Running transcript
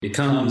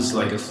Becomes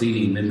like a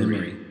fleeting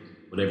memory.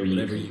 Whatever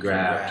you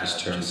grab just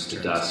turns to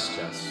dust.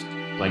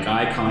 Like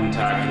eye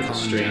contact with a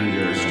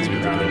stranger in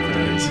a crowded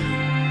place.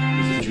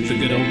 The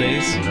good old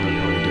days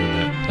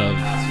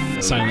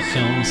of silent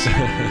films.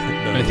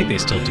 No, I think they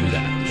still do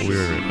that. we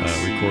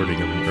were recording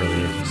them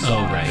earlier.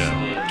 Oh, right.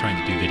 Yeah.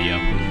 Trying to do video.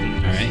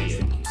 All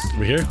right.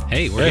 We're here?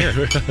 Hey, we're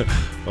here.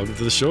 Welcome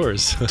to the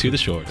shores. To the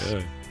shores.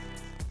 Yeah.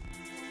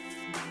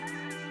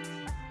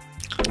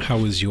 How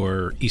was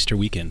your Easter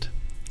weekend?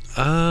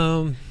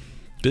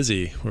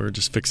 Busy. We're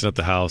just fixing up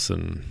the house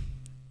and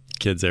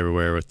kids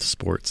everywhere with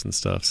sports and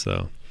stuff.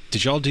 So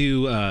Did y'all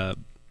do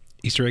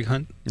Easter egg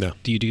hunt? No.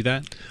 Do you do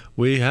that?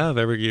 we have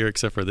every year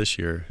except for this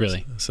year.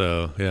 Really?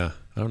 So yeah,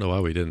 I don't know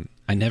why we didn't.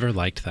 I never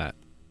liked that.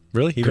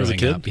 Really? Even as a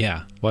growing kid? up.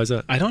 Yeah. Why is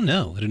that? I don't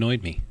know. It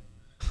annoyed me.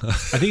 I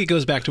think it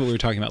goes back to what we were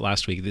talking about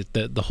last week.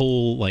 The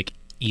whole like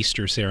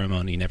Easter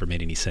ceremony never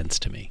made any sense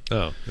to me.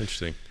 Oh,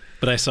 interesting.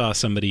 But I saw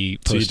somebody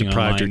So you posting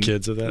deprived online. your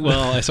kids of that?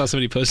 Well, I saw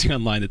somebody posting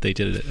online that they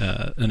did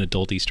an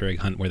adult Easter egg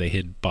hunt where they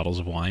hid bottles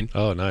of wine.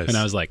 Oh, nice. And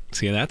I was like,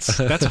 see, that's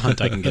a hunt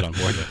I can get on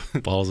board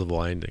with. Balls of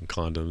wine and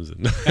condoms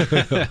and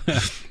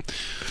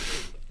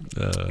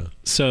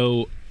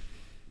So,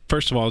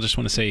 first of all, I just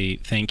want to say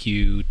thank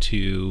you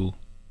to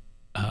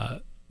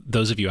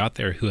those of you out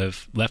there who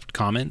have left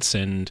comments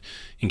and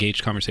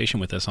engaged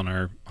conversation with us on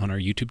our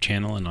YouTube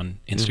channel and on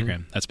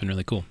Instagram. That's been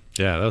really cool.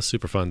 yeah, that was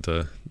super fun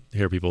to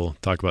hear people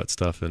talk about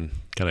stuff and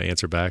kind of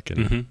answer back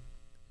and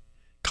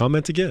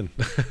comment again.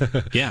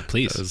 Yeah,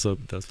 please.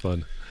 That's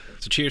fun.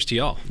 So cheers to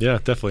y'all. Yeah,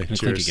 definitely. And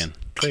Cheers. clink again.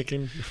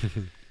 Clinking.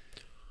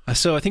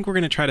 So I think we're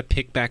going to try to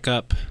pick back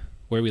up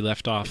where we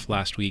left off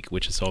last week,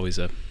 which is always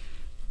a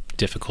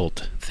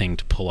difficult thing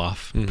to pull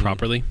off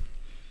properly.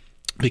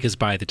 Because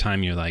by the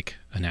time you're like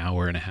an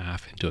hour and a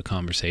half into a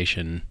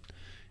conversation,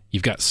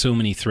 you've got so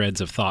many threads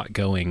of thought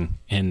going,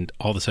 and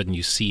all of a sudden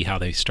you see how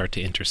they start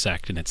to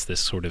intersect, and it's this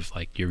sort of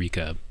like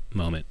eureka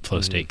moment, flow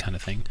state kind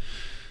of thing.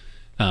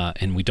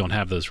 And we don't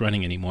have those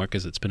running anymore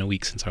because it's been a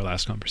week since our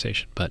last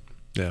conversation, but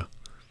Yeah.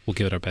 we'll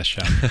give it our best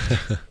shot.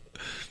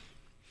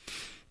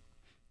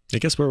 I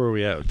guess where were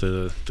we at?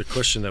 The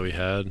question that we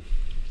had.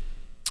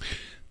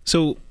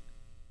 So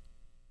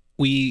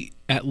we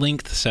at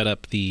length set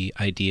up the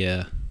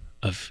idea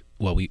of,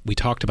 well, we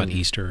talked about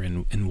Easter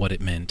and what it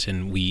meant,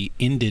 and we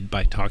ended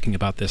by talking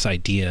about this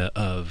idea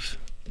of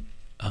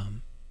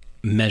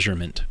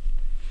measurement.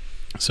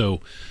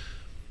 So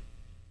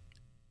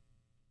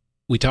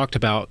we talked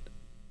about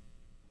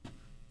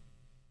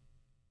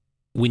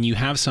when you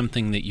have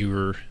something that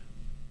you're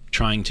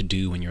trying to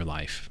do in your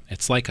life,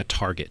 it's like a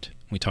target.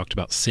 We talked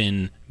about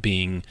sin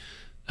being,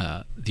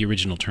 the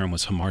original term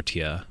was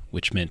hamartia,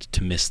 which meant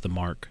to miss the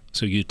mark.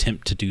 So you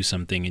attempt to do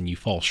something and you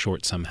fall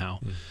short somehow.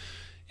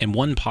 And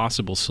one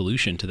possible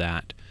solution to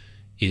that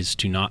is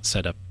to not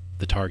set up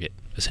the target,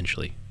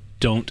 essentially.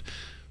 Don't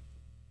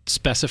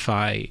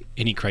specify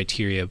any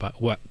criteria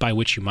by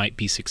which you might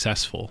be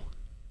successful,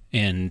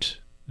 and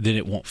then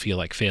it won't feel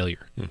like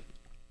failure.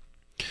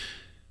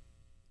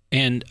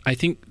 And I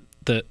think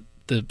the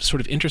sort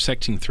of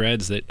intersecting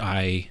threads that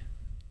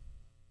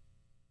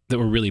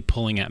were really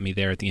pulling at me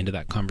there at the end of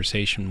that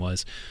conversation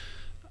was,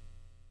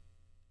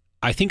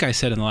 I think I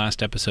said in the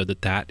last episode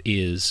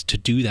to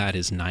do that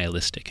is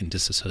nihilistic and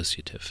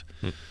disassociative.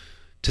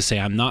 To say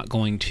I'm not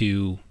going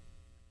to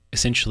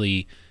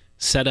essentially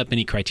set up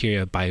any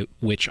criteria by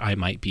which I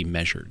might be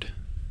measured.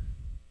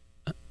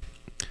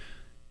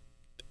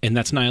 And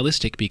that's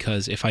nihilistic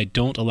because if I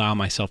don't allow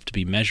myself to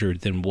be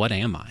measured, then what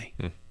am I?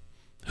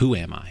 Who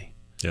am I?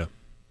 Yeah.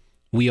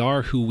 We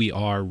are who we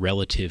are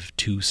relative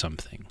to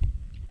something.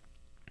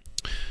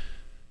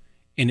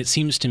 And it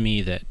seems to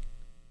me that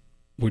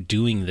we're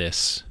doing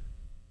this,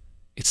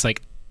 it's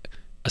like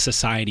a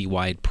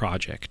society-wide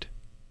project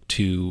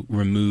to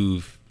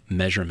remove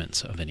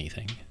measurements of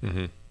anything.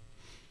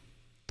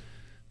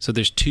 So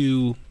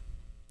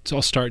so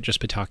I'll start just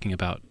by talking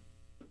about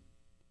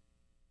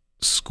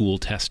school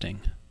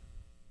testing.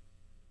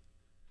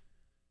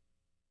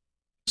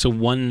 So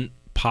one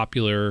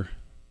popular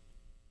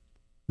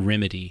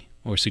remedy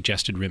or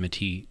suggested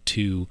remedy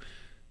to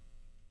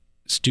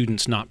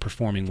students not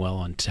performing well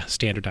on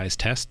standardized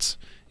tests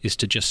is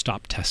to just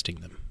stop testing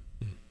them.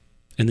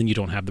 And then you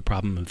don't have the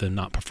problem of them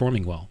not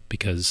performing well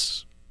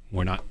because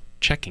we're not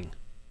checking,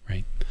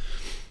 right?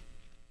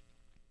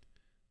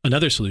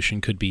 Another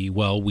solution could be,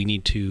 well, we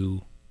need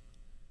to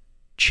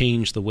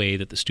change the way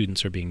that the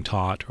students are being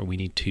taught, or we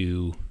need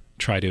to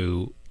try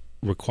to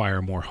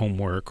require more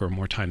homework or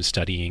more time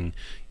studying.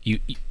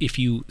 If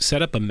you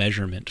set up a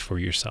measurement for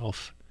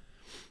yourself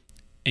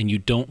and you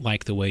don't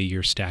like the way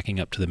you're stacking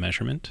up to the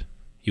measurement,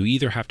 you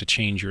either have to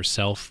change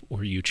yourself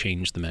or you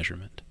change the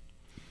measurement.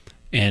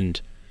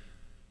 And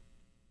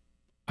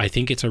I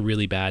think it's a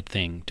really bad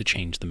thing to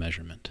change the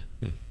measurement.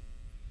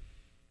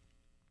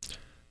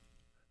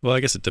 Well, I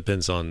guess it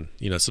depends on,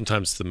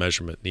 sometimes the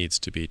measurement needs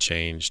to be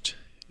changed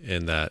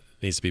and that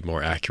needs to be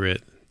more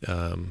accurate.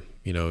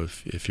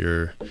 If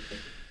you're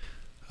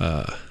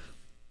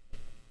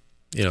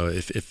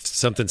if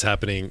something's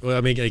happening, well,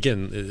 I mean,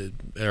 again,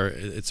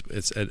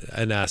 it's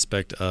an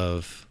aspect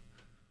of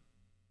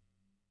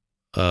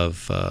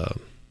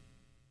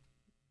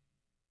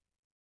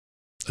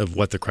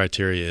what the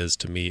criteria is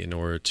to meet in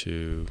order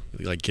to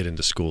like get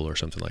into school or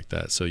something like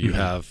that. So you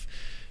have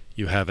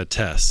a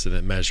test and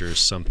it measures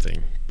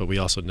something, but we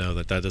also know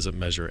that doesn't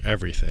measure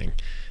everything.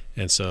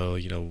 And so,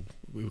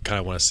 we kind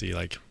of want to see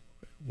like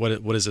what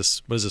is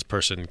this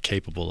person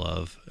capable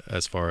of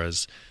as far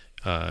as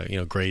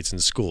grades in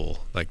school.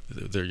 Like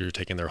you're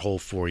taking their whole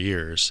 4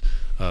 years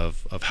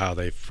of how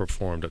they've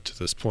performed up to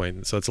this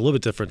point. So it's a little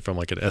bit different from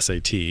like an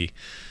SAT.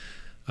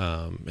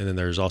 And then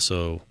there's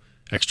also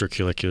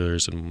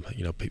extracurriculars and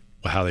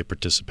how they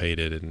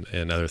participated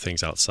and other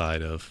things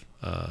outside of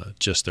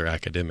just their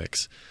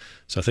academics.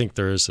 So I think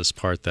there is this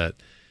part that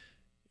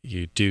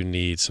you do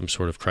need some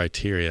sort of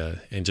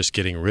criteria, and just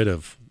getting rid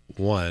of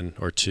one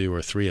or two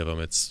or three of them,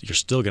 you're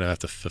still going to have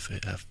to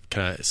have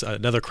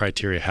another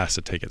criteria has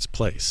to take its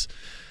place.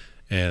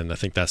 And I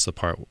think that's the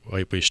part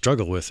we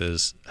struggle with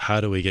is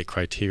how do we get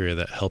criteria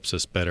that helps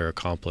us better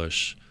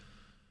accomplish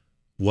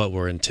what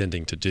we're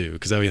intending to do?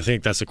 Because I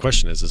think that's the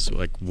question is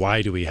like,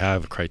 why do we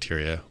have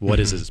criteria? What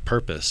is its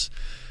purpose?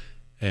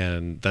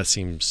 And that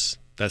seems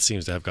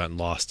to have gotten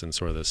lost in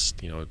sort of this,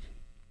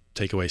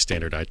 take away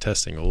standardized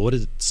testing. Well, what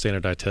did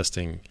standardized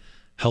testing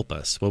help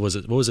us? What was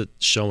it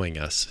showing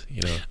us?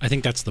 I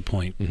think that's the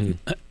point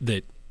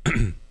that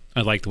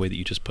I like the way that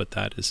you just put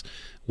that is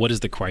what is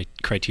the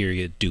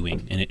criteria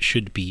doing? And it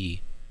should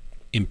be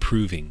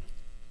improving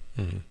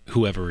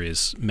whoever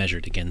is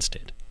measured against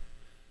it.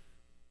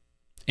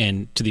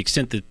 And to the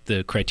extent that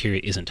the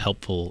criteria isn't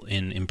helpful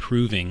in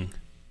improving,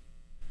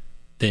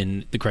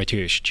 then the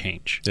criteria should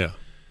change. Yeah.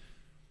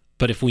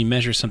 But if we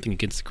measure something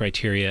against the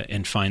criteria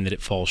and find that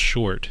it falls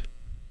short,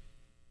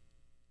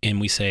 and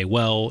we say,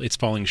 well, it's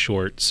falling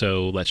short,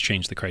 so let's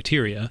change the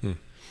criteria,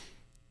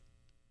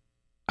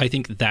 I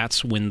think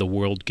that's when the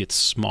world gets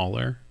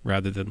smaller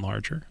rather than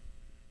larger.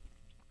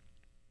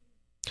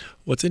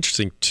 What's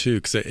interesting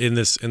too, because in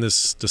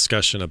this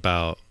discussion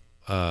about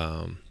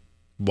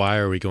why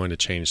are we going to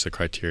change the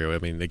criteria? I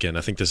mean, again,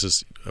 I think this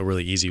is a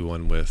really easy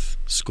one with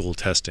school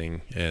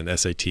testing and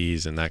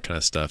SATs and that kind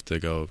of stuff to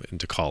go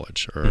into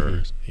college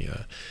or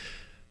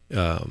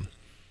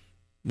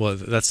well,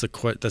 that's the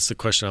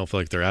question I don't feel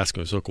like they're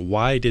asking. So,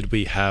 why did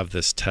we have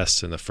this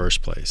test in the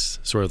first place?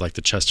 Sort of like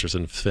the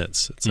Chesterton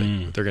fence. It's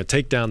like they're going to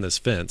take down this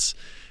fence,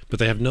 but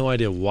they have no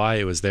idea why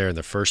it was there in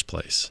the first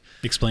place.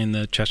 Explain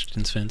the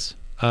Chesterton's fence.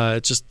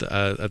 It's just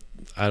I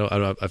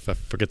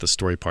forget the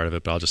story part of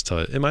it, but I'll just tell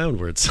it in my own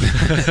words.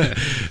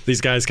 These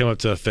guys come up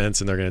to a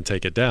fence and they're going to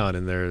take it down,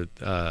 and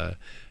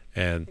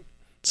and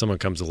someone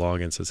comes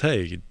along and says,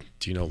 "Hey,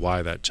 do you know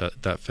why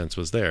that fence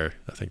was there?"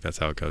 I think that's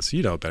how it goes.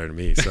 You know it better than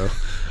me, so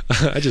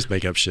I just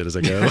make up shit as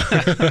I go.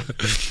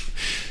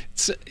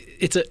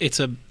 It's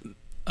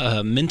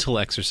a mental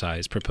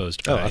exercise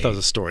proposed by... Oh, I thought it was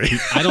a story.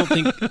 I don't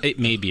think... It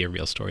may be a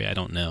real story. I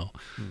don't know.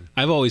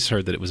 I've always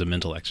heard that it was a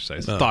mental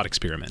exercise, a thought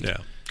experiment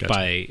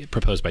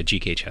proposed by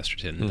G.K.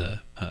 Chesterton,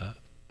 the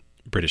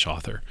British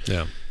author.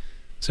 Yeah.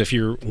 So if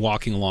you're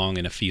walking along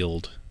in a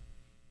field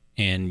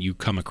and you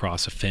come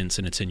across a fence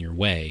and it's in your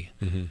way,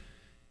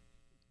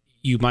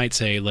 you might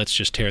say, let's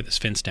just tear this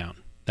fence down.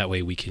 That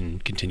way we can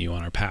continue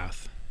on our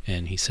path.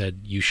 And he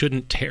said, you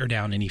shouldn't tear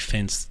down any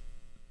fence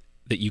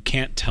that you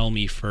can't tell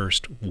me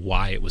first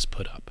why it was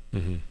put up.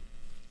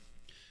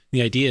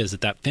 The idea is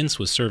that fence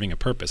was serving a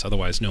purpose.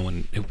 Otherwise,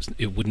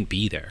 it wouldn't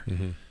be there.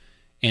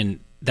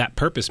 And that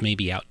purpose may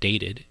be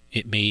outdated.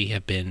 It may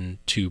have been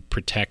to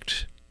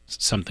protect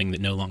something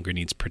that no longer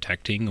needs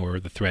protecting, or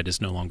the threat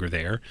is no longer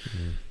there.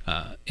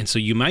 And so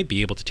you might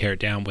be able to tear it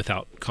down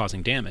without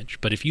causing damage.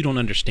 But if you don't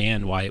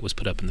understand why it was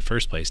put up in the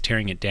first place,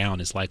 tearing it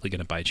down is likely going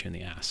to bite you in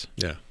the ass.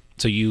 Yeah.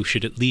 So you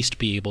should at least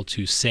be able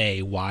to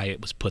say why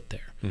it was put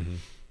there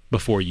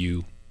before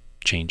you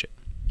change it.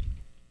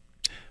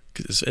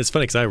 It's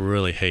funny because I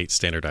really hate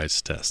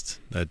standardized tests.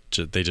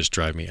 They just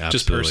drive me absolutely.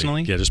 Just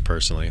personally? Yeah, just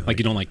personally. Like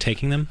you don't like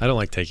taking them? I don't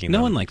like taking them.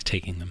 No one likes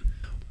taking them.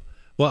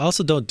 Well, I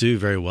also don't do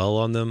very well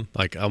on them.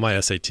 Like on my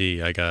SAT,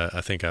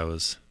 I think I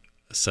was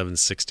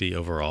 760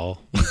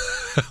 overall,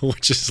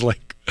 which is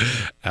like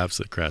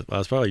absolute crap. I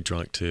was probably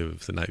drunk too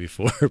the night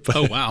before. But,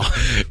 oh, wow.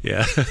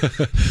 Yeah.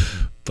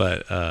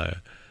 But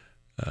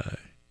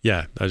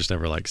yeah, I just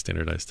never liked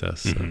standardized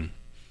tests.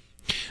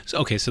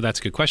 So. So that's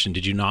a good question.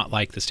 Did you not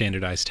like the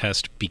standardized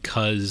test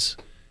because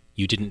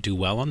you didn't do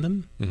well on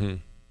them? Do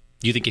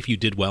you think if you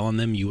did well on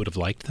them, you would have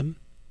liked them?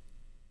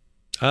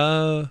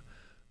 Well,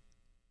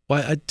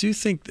 I do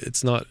think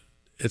it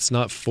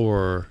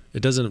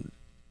doesn't,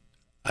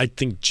 I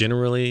think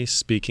generally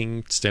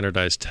speaking,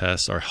 standardized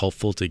tests are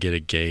helpful to get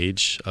a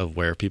gauge of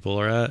where people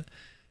are at.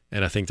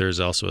 And I think there's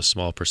also a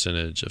small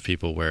percentage of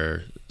people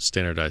where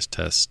standardized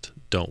tests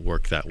don't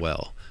work that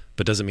well.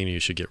 But doesn't mean you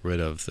should get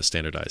rid of the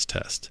standardized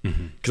test.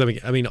 Because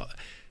I mean,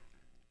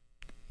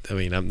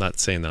 I'm not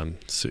saying that I'm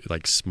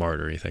like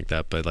smart or anything like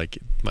that, but like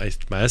my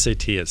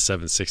SAT at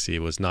 760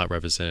 was not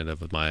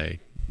representative of my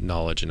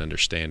knowledge and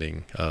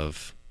understanding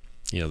of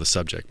the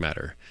subject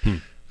matter.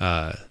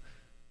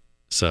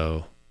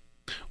 So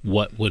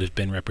What would have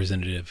been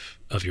representative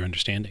of your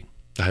understanding?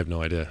 I have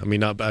no idea. I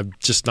mean, I'm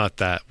just not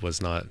that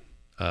was not.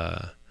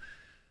 I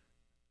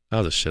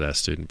was a shit ass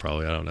student,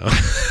 probably. I don't know.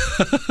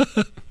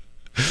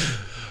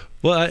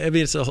 Well, I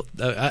mean,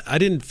 I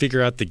didn't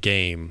figure out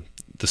the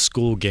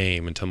school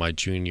game, until my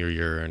junior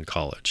year in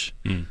college.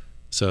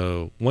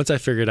 So once I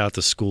figured out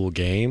the school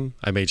game,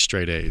 I made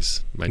straight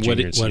A's. My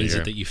junior and senior What is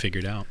year. it that you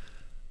figured out?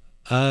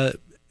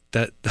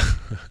 That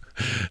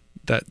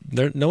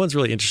no one's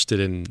really interested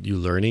in you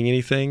learning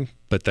anything,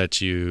 but that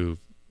you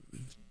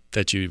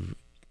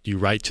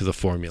write to the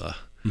formula.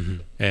 Mm-hmm.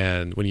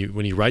 And when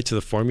you write to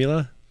the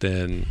formula,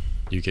 then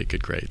you get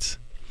good grades.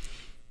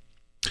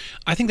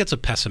 I think that's a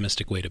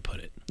pessimistic way to put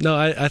it. No,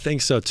 I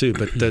think so too.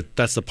 But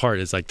that's the part.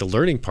 Is like the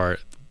learning part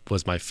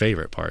was my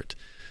favorite part.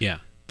 Yeah.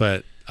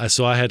 But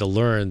so I had to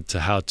learn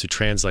how to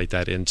translate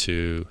that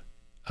into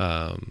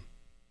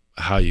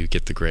how you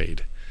get the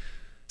grade.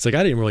 It's like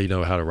I didn't really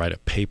know how to write a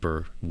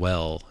paper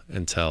well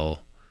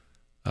until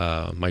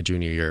my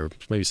junior year,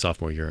 maybe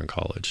sophomore year in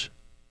college.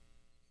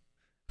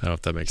 I don't know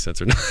if that makes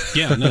sense or not.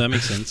 Yeah, no, that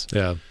makes sense.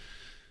 Yeah.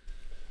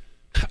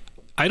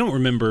 I don't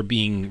remember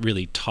being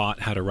really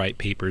taught how to write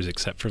papers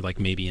except for like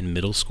maybe in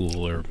middle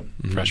school or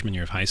freshman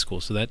year of high school.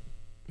 So that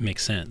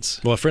makes sense.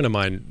 Well, a friend of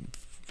mine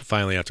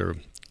finally after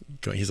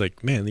going, he's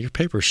like, man, your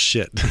paper's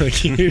shit.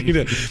 Like, you need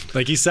to,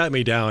 like he sat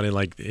me down and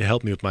like it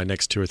helped me with my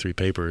next 2 or 3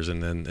 papers.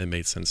 And then it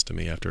made sense to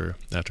me after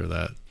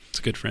that. It's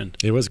a good friend.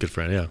 It was a good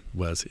friend. Yeah.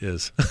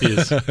 Is.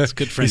 It's a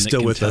good friend He's that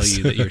still can with tell us.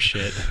 you that you're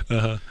shit.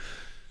 Uh-huh.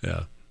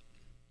 Yeah.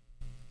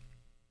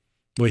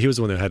 Well, he was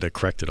the one that had to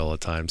correct it all the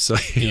time. So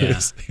he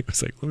was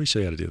like, let me show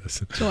you how to do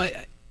this. So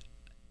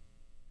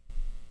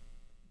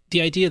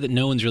the idea that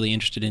no one's really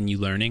interested in you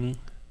learning,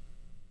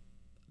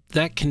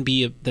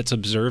 that's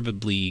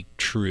observably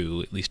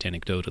true, at least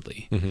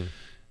anecdotally. Mm-hmm.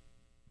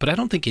 But I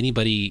don't think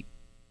anybody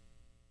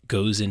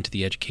goes into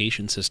the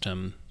education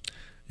system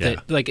Yeah.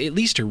 that, like, at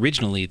least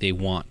originally they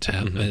want to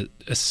have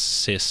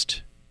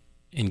assist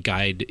and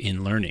guide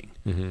in learning.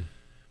 Mm-hmm.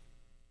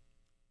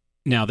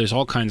 Now, there's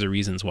all kinds of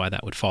reasons why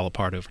that would fall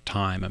apart over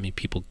time. I mean,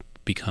 people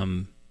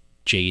become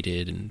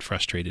jaded and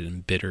frustrated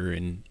and bitter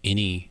in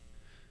any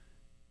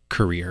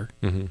career.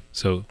 Mm-hmm.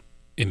 So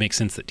it makes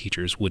sense that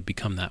teachers would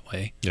become that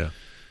way. Yeah.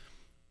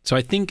 So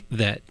I think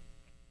that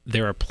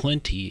there are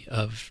plenty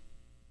of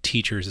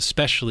teachers,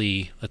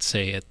 especially, let's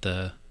say, at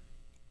the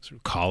sort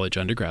of college,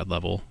 undergrad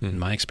level, in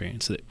my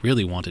experience, that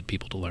really wanted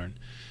people to learn.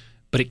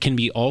 But it can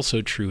be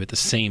also true at the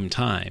same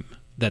time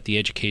that the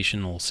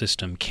educational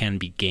system can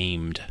be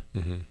gamed,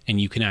 and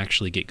you can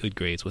actually get good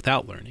grades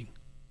without learning,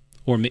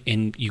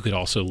 and you could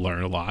also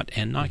learn a lot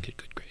and not get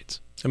good grades.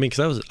 I mean,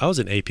 because I was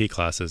in AP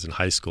classes in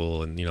high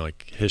school, and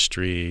like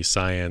history,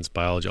 science,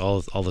 biology,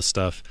 all the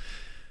stuff.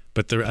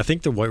 But I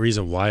think the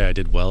reason why I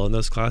did well in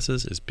those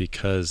classes is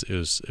because it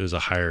was a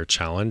higher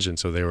challenge, and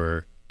so they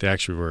were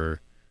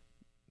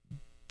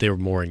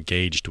more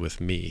engaged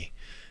with me.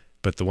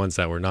 But the ones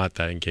that were not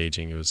that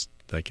engaging, it was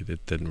like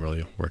it didn't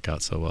really work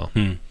out so well.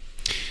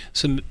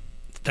 So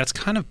that's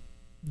kind of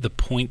the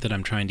point that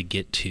I'm trying to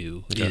get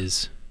to,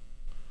 is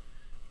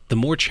the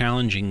more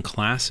challenging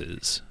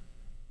classes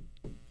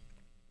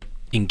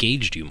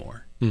engaged you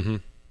more. Mm-hmm.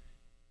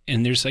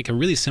 And there's like a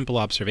really simple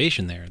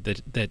observation there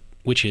that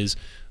which is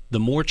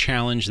the more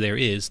challenge there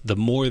is, the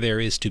more there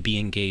is to be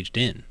engaged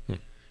in.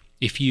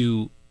 If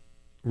you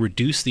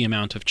reduce the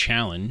amount of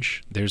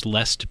challenge, there's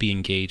less to be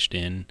engaged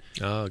in.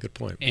 Oh, good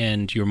point.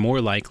 And you're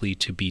more likely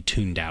to be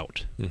tuned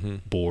out,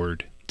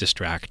 bored,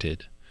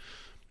 distracted.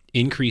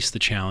 Increase the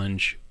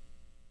challenge.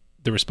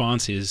 The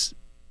response is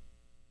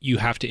you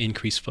have to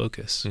increase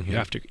focus. You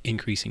have to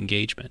increase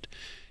engagement.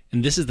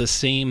 And this is the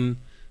same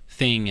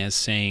thing as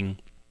saying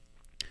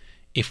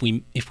if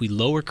we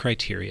lower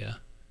criteria,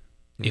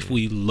 if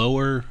we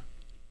lower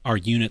our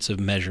units of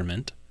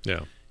measurement,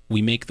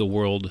 we make the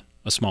world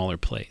a smaller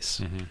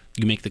place.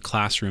 You make the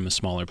classroom a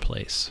smaller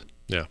place.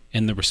 Yeah.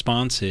 And the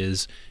response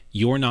is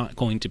you're not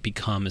going to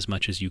become as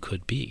much as you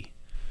could be.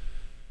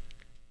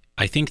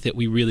 I think that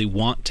we really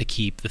want to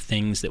keep the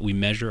things that we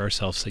measure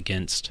ourselves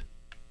against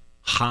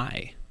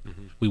high.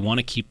 We want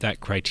to keep that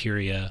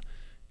criteria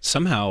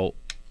somehow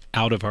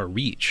out of our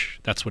reach.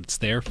 That's what it's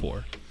there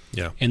for.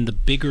 Yeah. And the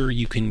bigger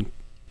you can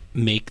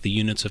make the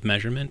units of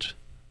measurement,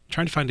 I'm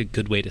trying to find a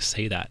good way to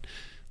say that.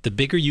 The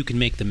bigger you can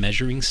make the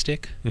measuring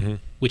stick,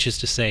 which is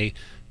to say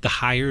the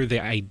higher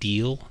the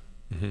ideal,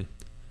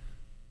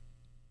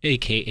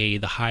 aka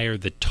the higher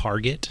the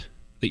target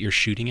that you're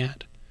shooting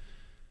at,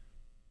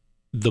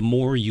 the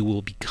more you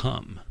will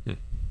become.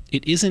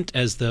 It isn't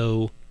as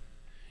though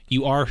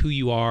you are who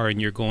you are and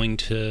you're going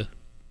to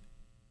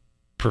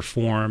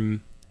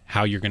perform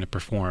how you're going to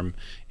perform,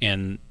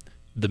 and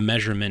the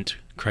measurement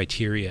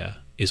criteria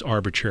is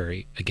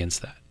arbitrary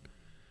against that.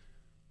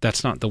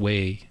 That's not the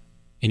way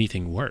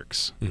anything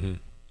works.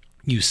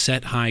 You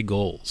set high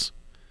goals.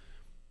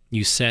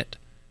 You set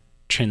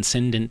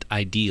transcendent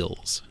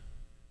ideals.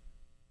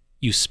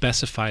 You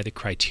specify the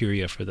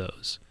criteria for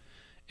those.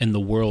 And the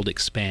world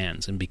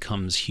expands and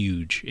becomes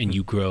huge, and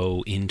you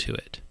grow into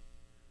it.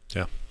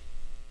 Yeah.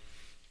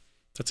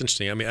 That's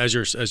interesting. I mean, as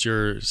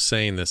you're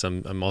saying this,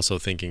 I'm also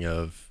thinking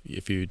of,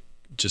 if you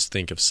just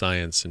think of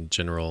science in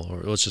general,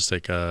 or let's just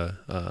take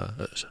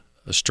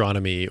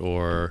astronomy,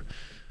 or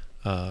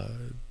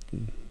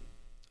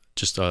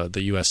just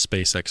the U.S.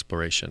 space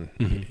exploration.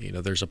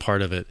 Mm-hmm. There's a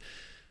part of it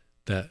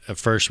that at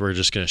first we're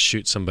just going to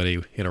shoot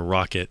somebody in a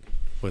rocket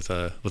with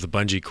a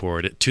bungee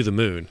cord to the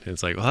moon. And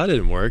it's like, well, that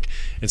didn't work.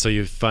 And so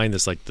you find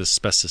this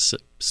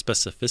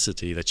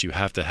specificity that you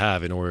have to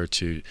have in order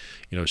to,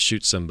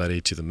 shoot somebody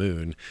to the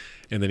moon.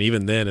 And then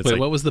even then, it's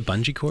what was the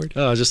bungee cord?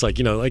 Oh, just like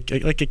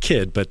a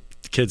kid, but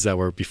kids that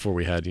were before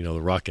we had the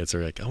rockets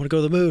are like, I want to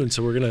go to the moon,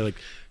 so we're gonna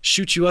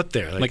shoot you up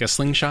there, like a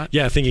slingshot.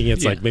 Yeah, thinking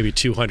it's like maybe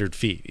 200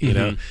 feet,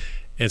 Mm-hmm.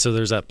 And so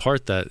there's that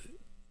part that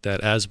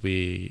as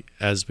we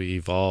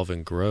evolve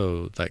and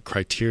grow, that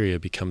criteria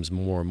becomes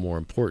more and more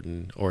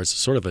important, or it's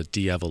sort of a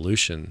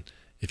de-evolution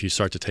if you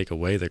start to take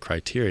away the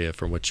criteria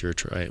from what you're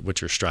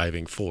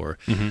striving for.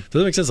 Mm-hmm. Does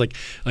that make sense? Like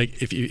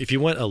if you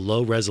want a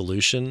low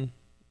resolution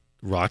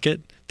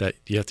rocket that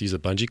you have to use a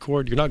bungee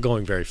cord, you're not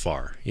going very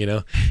far,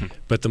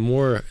 But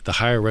the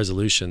higher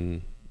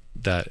resolution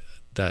that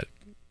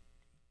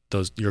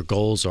those your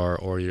goals are,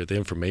 or the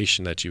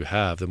information that you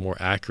have, the more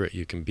accurate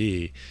you can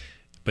be.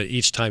 But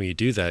each time you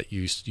do that,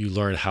 you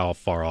learn how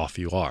far off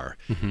you are.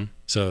 Mm-hmm.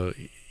 So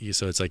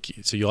it's like,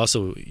 so you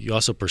also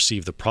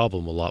perceive the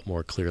problem a lot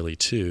more clearly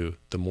too.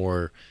 The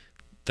more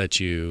that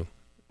you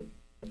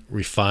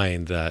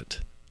refine that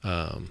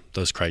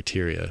those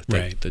criteria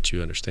that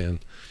you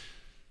understand.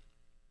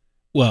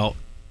 Well,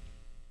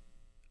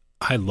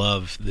 I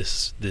love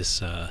this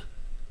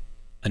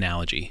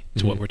analogy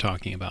to what we're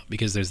talking about,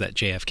 because there's that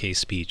JFK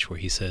speech where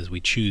he says, we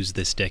choose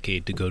this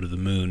decade to go to the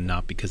moon,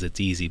 not because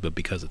it's easy, but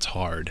because it's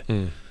hard.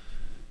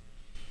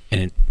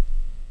 And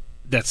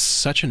that's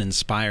such an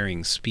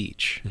inspiring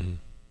speech.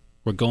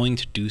 We're going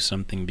to do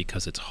something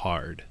because it's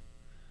hard.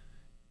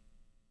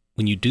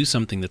 When you do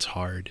something that's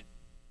hard,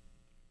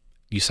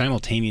 you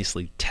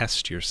simultaneously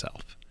test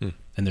yourself.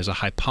 And there's a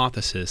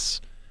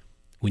hypothesis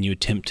when you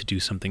attempt to do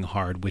something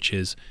hard, which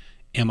is,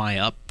 am I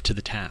up to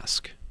the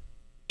task?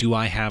 Do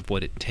I have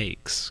what it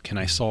takes? Can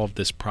I solve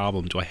this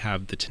problem? Do I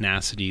have the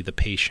tenacity, the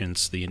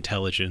patience, the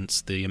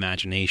intelligence, the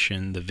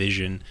imagination, the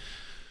vision,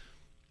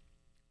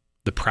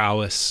 the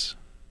prowess?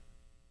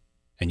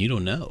 And you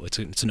don't know.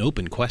 It's an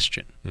open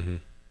question.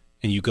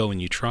 And you go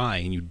and you try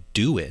and you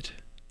do it.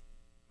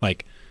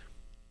 Like,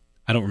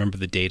 I don't remember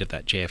the date of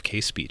that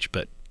JFK speech,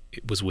 but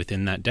it was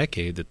within that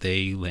decade that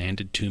they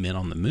landed 2 men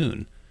on the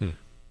moon.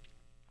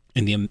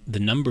 And the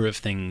number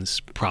of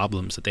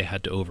problems that they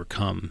had to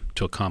overcome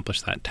to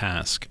accomplish that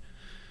task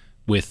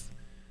with,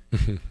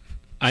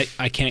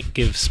 I can't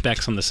give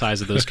specs on the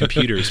size of those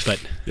computers, but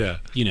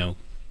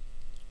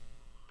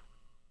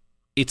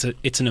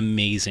it's an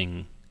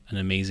amazing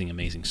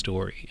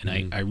story.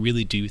 And I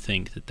really do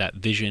think that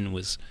vision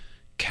was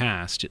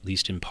cast, at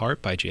least in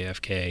part, by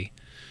JFK.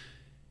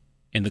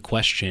 And the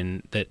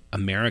question that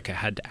America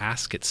had to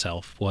ask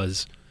itself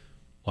was,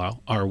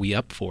 well, are we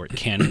up for it?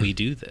 Can we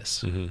do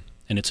this?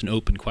 And it's an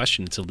open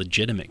question. It's a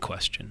legitimate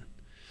question.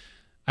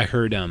 I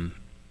heard it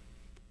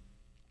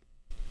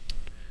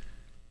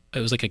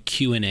was like a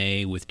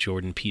Q&A with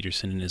Jordan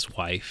Peterson and his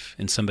wife,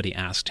 and somebody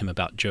asked him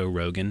about Joe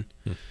Rogan.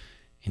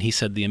 And he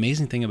said the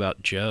amazing thing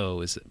about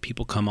Joe is that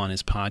people come on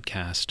his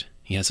podcast.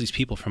 He has these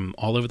people from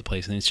all over the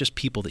place, and it's just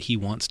people that he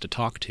wants to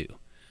talk to.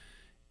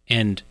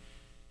 And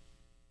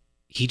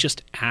he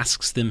just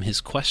asks them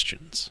his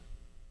questions,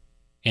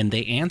 and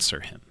they answer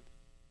him.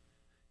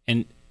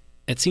 And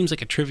it seems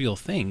like a trivial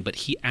thing, but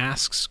he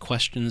asks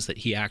questions that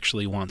he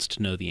actually wants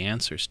to know the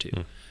answers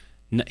to.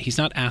 He's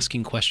not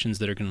asking questions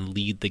that are going to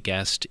lead the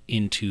guest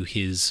into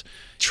his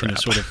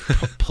sort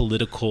of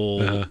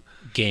political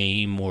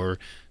game, or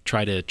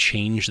try to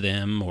change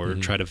them, or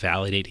try to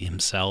validate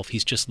himself.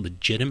 He's just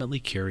legitimately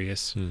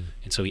curious, and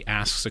so he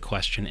asks a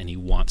question and he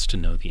wants to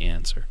know the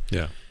answer.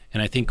 Yeah.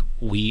 And I think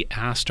we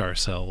asked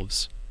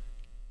ourselves,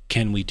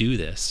 can we do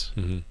this?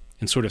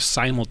 And sort of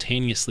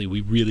simultaneously,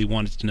 we really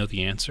wanted to know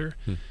the answer.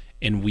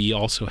 And we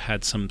also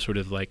had some sort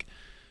of like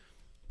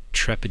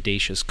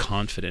trepidatious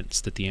confidence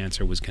that the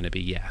answer was going to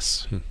be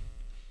yes.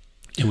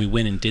 And we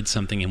went and did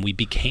something, and we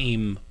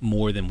became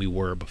more than we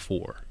were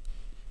before.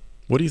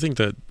 What do you think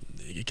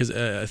because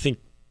I think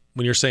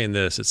when you're saying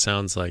this, it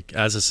sounds like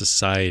as a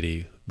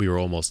society, we were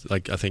almost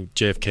like, I think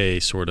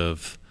JFK sort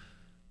of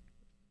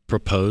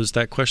proposed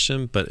that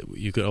question, but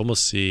you could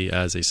almost see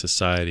as a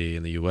society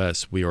in the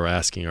U.S., we were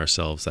asking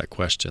ourselves that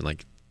question.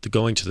 Like,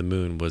 going to the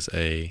moon was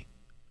a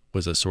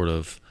sort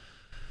of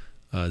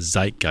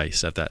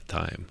zeitgeist at that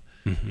time.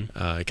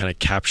 It kind of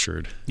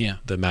captured the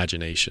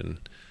imagination.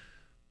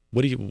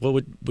 What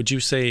would you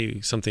say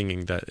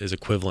something that is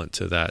equivalent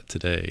to that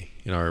today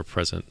in our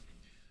present?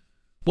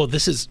 Well,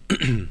 this is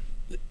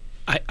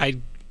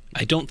I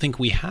don't think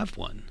we have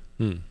one.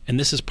 And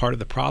this is part of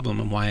the problem,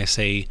 and why I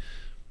say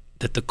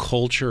that the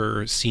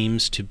culture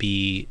seems to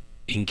be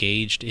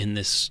engaged in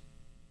this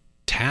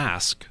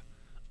task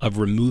of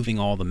removing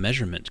all the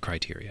measurement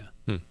criteria.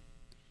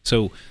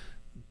 So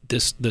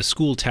the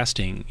school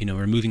testing,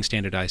 removing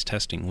standardized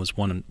testing was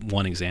one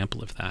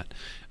example of that.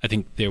 I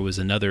think there was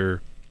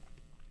another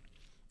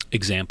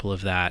example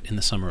of that in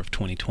the summer of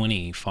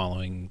 2020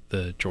 following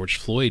the George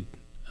Floyd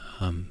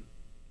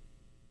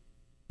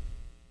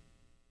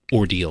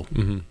ordeal.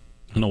 Mm-hmm.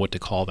 I don't know what to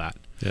call that.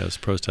 Yeah, it was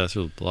protests.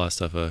 There was a lot of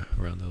stuff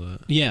around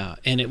that. Yeah,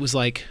 and it was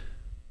like,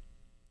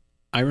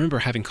 I remember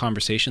having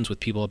conversations with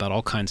people about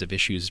all kinds of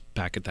issues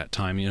back at that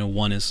time.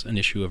 One is an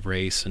issue of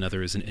race,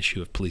 another is an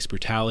issue of police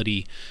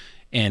brutality.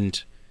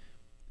 And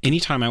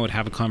anytime I would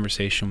have a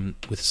conversation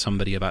with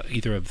somebody about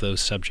either of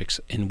those subjects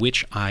in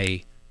which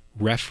I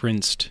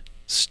referenced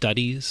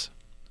studies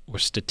or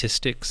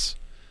statistics,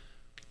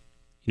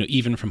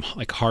 even from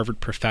like Harvard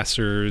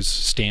professors,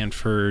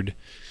 Stanford,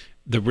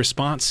 the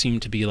response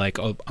seemed to be like,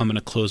 oh, I'm going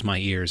to close my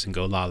ears and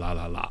go, la, la,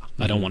 la, la.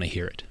 I don't want to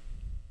hear it.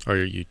 Or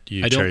you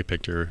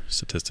cherry-picked your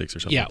statistics or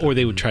something. Yeah, like or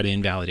they would try to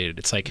invalidate it.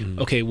 It's like,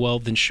 Mm-hmm. okay, well,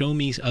 then show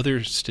me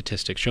other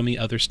statistics, show me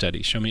other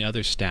studies, show me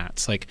other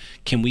stats. Like,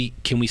 can we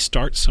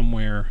start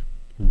somewhere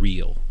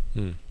real?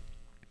 Mm.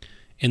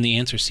 And the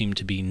answer seemed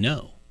to be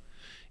no.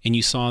 And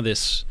you saw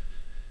this,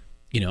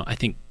 I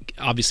think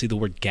obviously the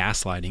word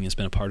gaslighting has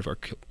been a part of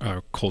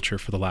our culture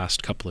for the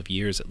last couple of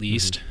years at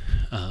least.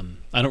 Mm-hmm.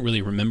 I don't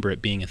really remember it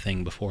being a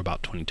thing before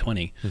about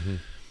 2020. Mm-hmm.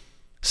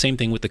 Same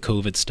thing with the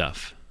COVID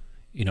stuff.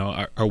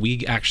 Are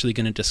we actually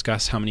going to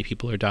discuss how many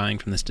people are dying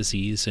from this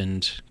disease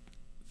and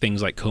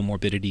things like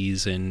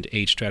comorbidities and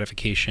age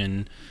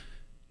stratification?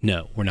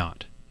 No, we're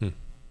not.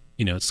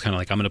 It's kind of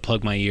like, I'm going to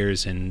plug my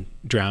ears and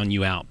drown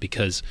you out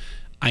because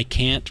I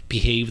can't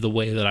behave the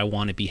way that I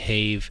want to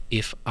behave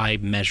if I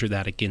measure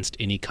that against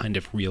any kind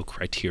of real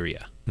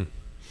criteria.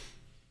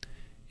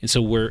 And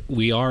so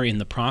we are in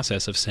the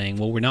process of saying,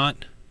 well, we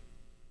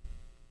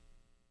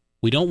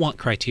don't want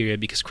criteria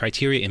because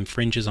criteria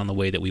infringes on the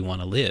way that we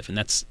want to live. And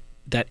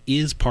that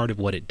is part of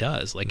what it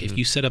does. Like if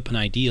you set up an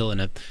ideal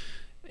and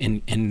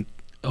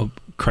a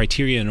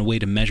criteria and a way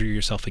to measure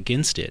yourself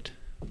against it,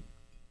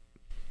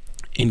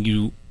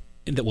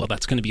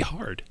 that's going to be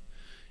hard.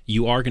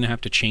 You are going to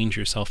have to change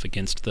yourself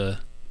against the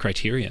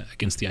criteria,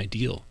 against the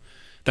ideal.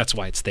 That's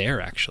why it's there,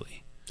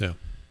 actually. Yeah.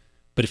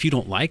 But if you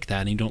don't like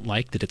that and you don't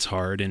like that it's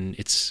hard and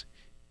it's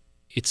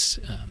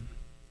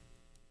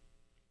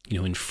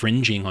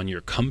infringing on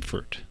your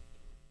comfort,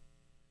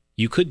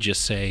 you could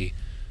just say,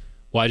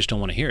 well, I just don't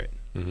want to hear it.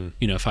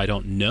 Mm-hmm. If I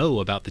don't know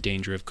about the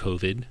danger of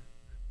COVID,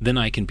 then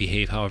I can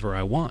behave however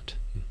I want.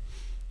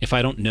 If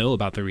I don't know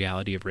about the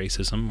reality of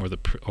racism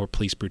or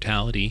police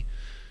brutality,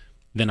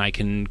 then I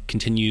can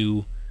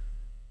continue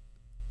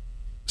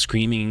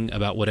screaming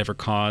about whatever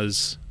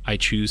cause I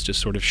choose to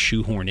sort of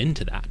shoehorn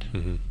into that.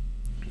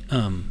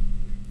 Mm-hmm.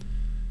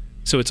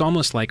 So it's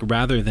almost like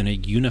rather than a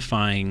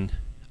unifying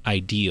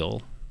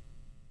ideal,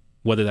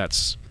 whether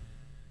that's,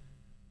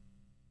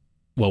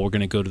 well, we're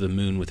going to go to the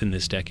moon within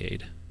this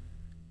decade,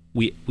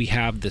 we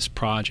have this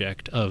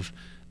project of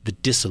the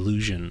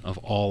disillusion of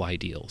all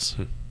ideals.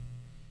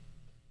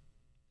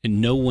 And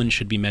no one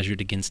should be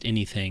measured against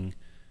anything.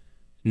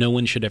 No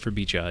one should ever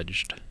be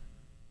judged.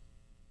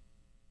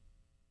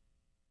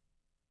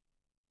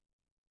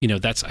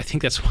 I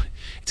think that's why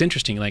it's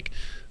interesting. Like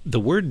the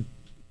word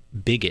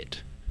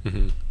bigot,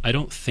 I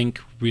don't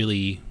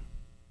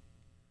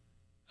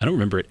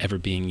remember it ever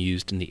being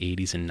used in the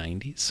 80s and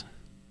 90s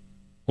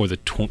or the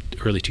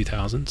early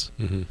 2000s.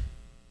 Mm-hmm.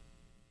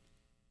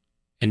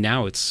 And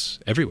now it's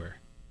everywhere.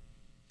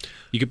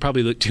 You could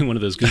probably do one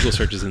of those Google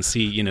searches and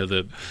see,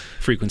 the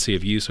frequency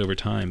of use over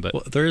time.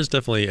 But there is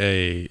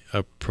definitely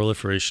a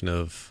proliferation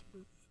of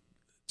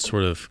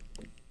sort of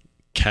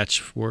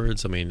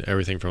catchwords. I mean,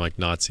 everything from like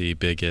Nazi,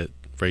 bigot,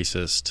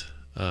 racist,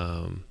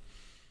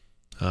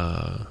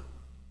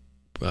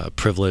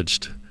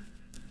 privileged.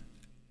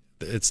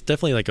 It's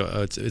definitely like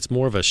it's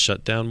more of a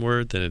shutdown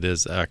word than it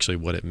is actually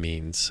what it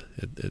means.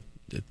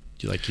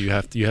 You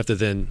have to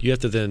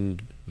then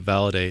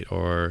validate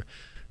or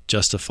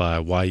justify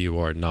why you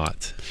are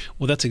not.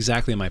 Well, that's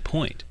exactly my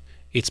point.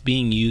 It's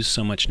being used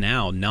so much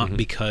now, not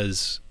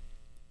because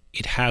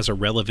it has a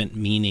relevant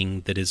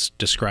meaning that is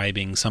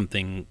describing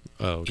something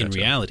in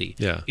reality.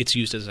 Yeah. It's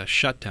used as a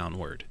shutdown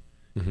word.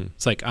 Mm-hmm.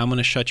 It's like, I'm going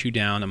to shut you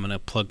down. I'm going to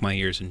plug my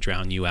ears and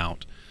drown you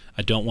out.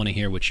 I don't want to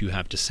hear what you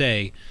have to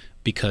say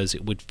because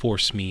it would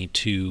force me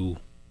to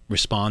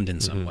respond in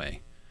some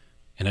way.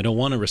 And I don't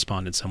want to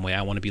respond in some way.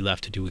 I want to be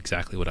left to do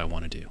exactly what I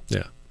want to do.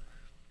 Yeah.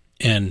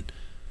 And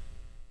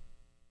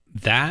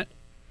that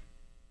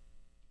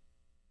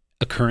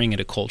occurring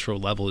at a cultural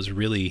level is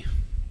really,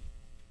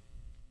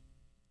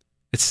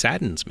 it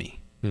saddens me.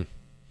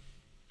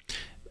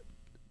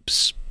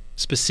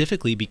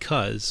 Specifically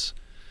because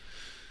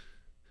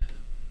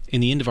in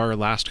the end of our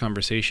last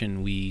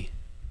conversation, we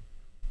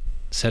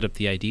set up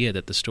the idea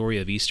that the story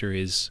of Easter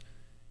is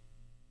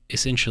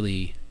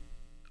essentially,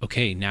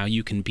 okay, now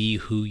you can be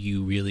who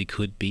you really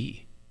could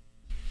be.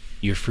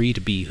 You're free to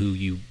be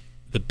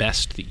the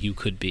best that you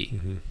could be.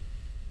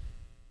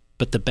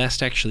 But the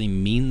best actually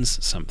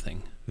means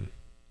something.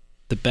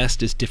 The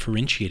best is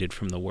differentiated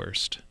from the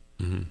worst.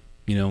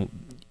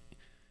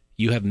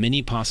 You have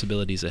many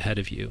possibilities ahead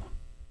of you.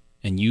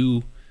 And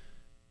you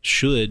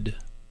should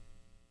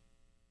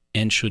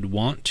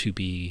want to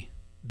be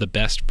the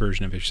best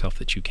version of yourself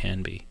that you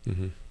can be.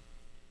 Mm-hmm.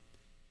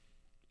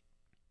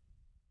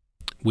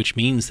 Which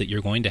means that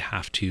you're going to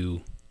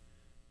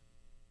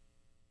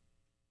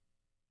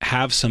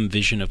have some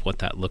vision of what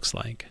that looks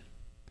like.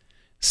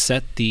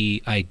 Set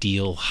the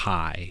ideal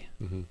high.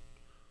 Mm-hmm.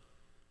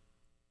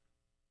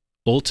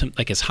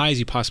 Like as high as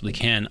you possibly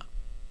can.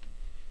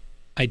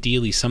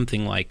 Ideally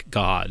something like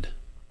God.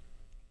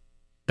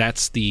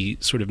 That's the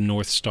sort of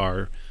North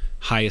Star,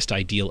 highest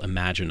ideal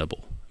imaginable.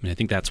 I mean, I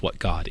think that's what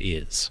God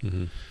is.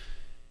 Mm-hmm.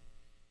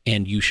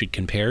 And you should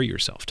compare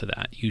yourself to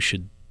that. You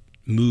should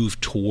move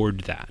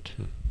toward that.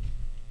 Mm-hmm.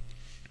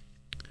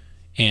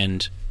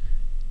 And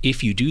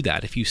if you do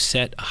that, if you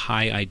set a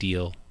high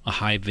ideal, a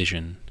high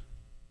vision,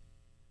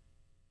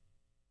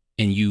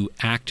 and you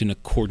act in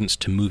accordance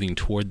to moving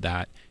toward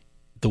that,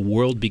 the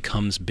world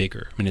becomes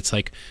bigger. I mean, it's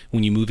like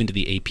when you move into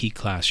the AP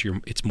class,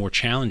 it's more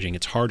challenging,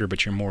 it's harder,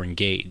 but you're more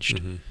engaged.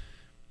 Mm-hmm.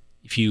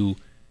 If you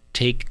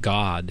take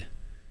God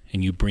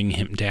and you bring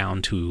him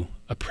down to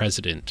a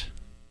president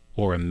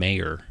or a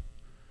mayor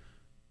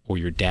or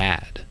your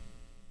dad,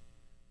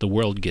 the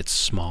world gets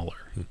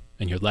smaller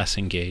and you're less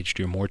engaged,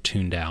 you're more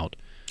tuned out.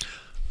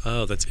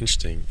 Oh, that's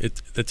interesting.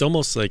 It's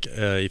almost like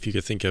if you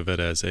could think of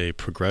it as a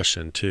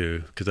progression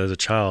too, because as a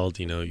child,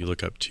 you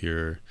look up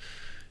to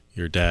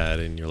your dad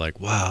and you're like,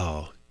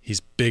 wow, he's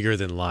bigger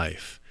than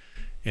life.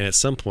 And at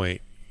some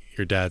point,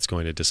 your dad's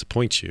going to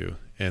disappoint you,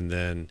 and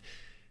then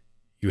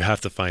you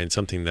have to find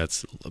something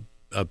that's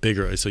a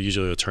bigger. So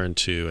usually you'll turn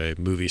to a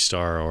movie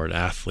star or an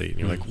athlete, and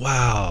you're like,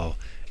 wow.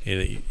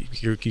 And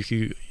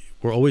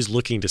we're always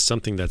looking to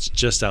something that's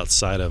just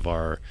outside of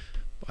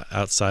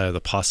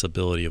the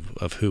possibility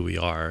of who we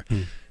are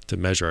to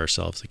measure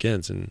ourselves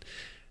against. And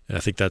I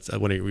think that's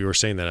when we were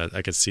saying that,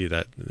 I could see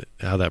that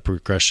how that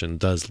progression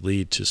does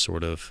lead to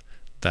sort of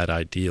that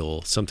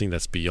ideal, something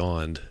that's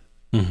beyond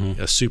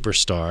a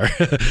superstar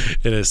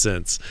in a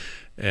sense.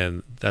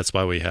 And that's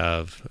why we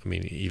have, I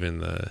mean, even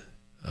the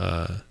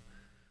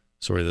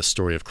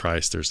story of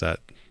Christ, there's that,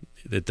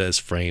 it does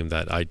frame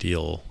that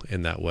ideal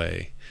in that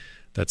way.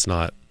 That's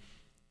not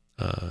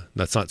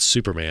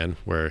Superman,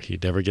 where he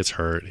never gets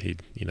hurt. He,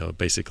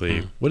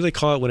 basically, what do they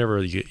call it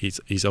whenever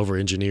he's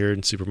over-engineered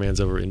and Superman's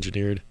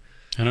over-engineered?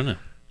 I don't know.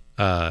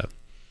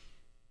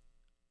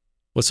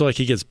 Well, so like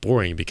he gets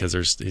boring because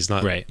he's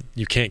not, right.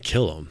 You can't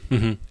kill him.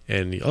 Mm-hmm.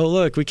 And, oh,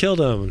 look, we killed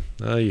him.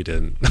 No, you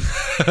didn't.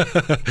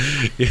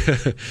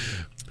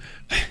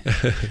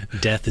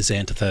 Death is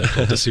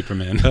antithetical to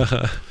Superman.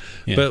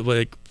 Yeah. But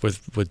like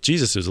with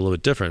Jesus, it was a little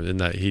bit different in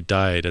that he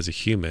died as a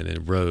human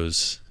and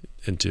rose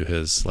into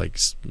his like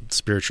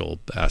spiritual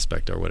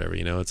aspect or whatever.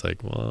 It's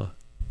like, well,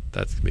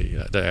 that's me.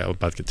 I'm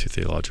about to get too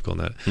theological in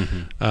that.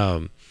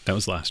 Mm-hmm. That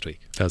was last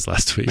week.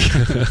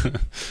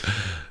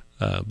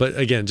 But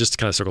again, just to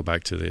kind of circle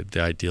back to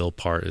the ideal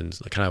part and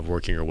kind of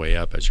working your way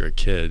up as you're a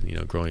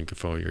kid, growing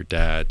from your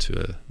dad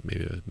to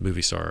maybe a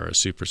movie star or a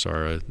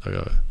superstar, or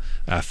a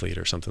athlete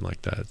or something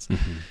like that. It's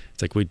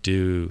like we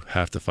do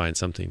have to find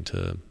something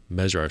to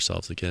measure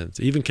ourselves against,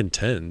 even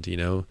contend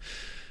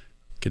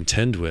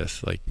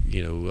with, like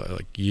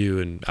you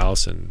and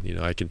Allison,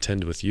 I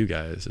contend with you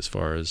guys as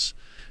far as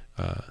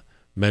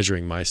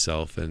measuring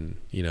myself, and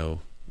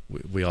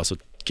we also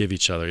give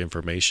each other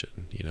information,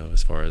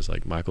 as far as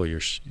like, Michael,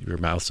 your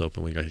mouth's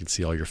open when I can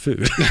see all your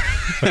food.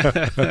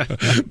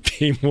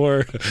 Be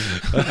more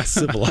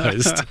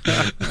civilized.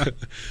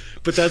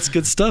 But that's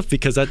good stuff,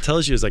 because that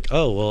tells you, it's like,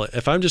 oh, well,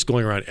 if I'm just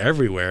going around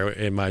everywhere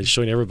and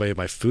showing everybody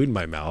my food in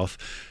my mouth,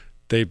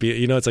 they'd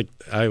be, it's like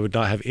I would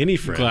not have any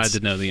friends. Glad to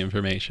know the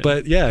information.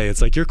 But yeah,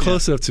 it's like you're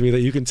close enough to me that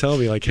you can tell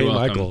me, like, hey,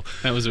 Michael,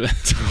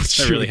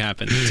 that really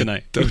happened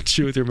tonight. Don't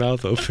chew with your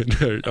mouth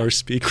open or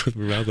speak with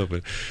your mouth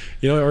open.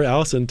 Or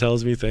Allison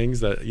tells me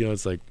things that,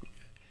 it's like,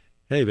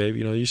 hey, babe,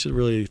 you should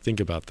really think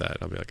about that.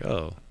 And I'll be like,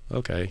 oh,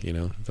 okay,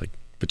 it's like,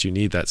 but you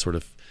need that sort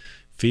of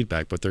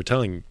feedback. But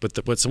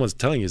what someone's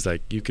telling you is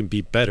like, you can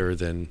be better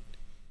than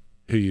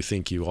who you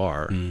think you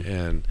are.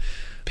 And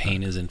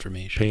pain is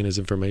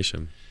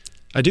information.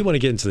 I do want to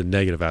get into the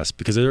negative aspect,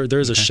 because there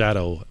is a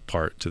shadow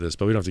part to this,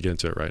 but we don't have to get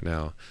into it right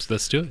now. So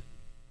let's do it.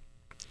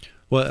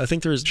 Well, I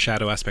think there's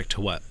shadow aspect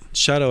to what?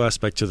 Shadow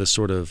aspect to the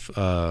sort of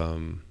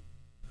the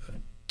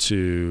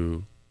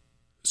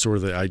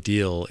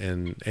ideal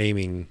and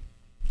aiming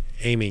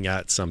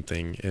at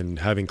something and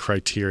having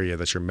criteria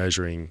that you're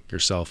measuring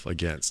yourself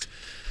against.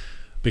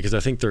 Because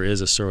I think there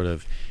is a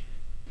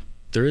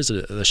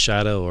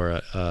shadow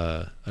or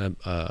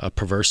a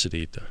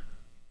perversity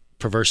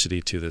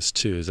to this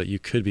too, is that you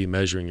could be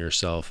measuring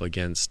yourself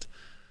against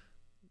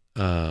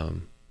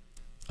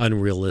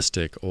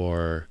unrealistic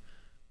or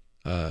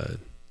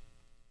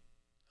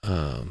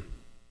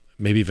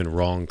maybe even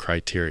wrong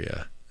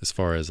criteria, as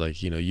far as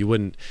like, you're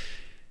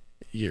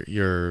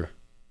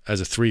as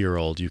a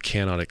 3-year-old, you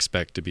cannot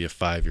expect to be a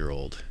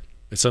 5-year-old.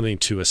 It's something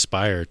to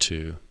aspire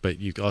to, but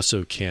you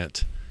also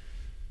can't.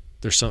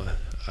 There's some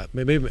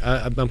maybe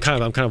I'm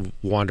kind of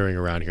wandering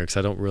around here because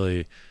I don't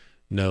really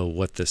know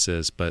what this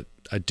is, but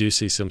I do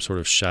see some sort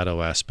of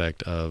shadow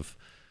aspect of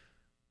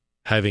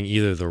having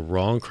either the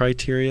wrong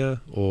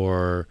criteria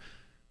or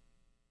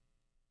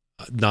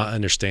not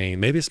understanding.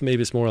 Maybe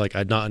it's more like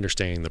I'm not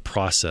understanding the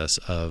process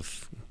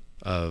of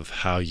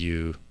how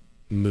you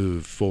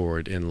move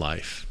forward in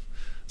life.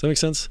 Does that make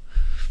sense?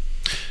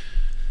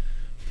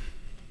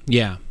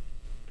 Yeah.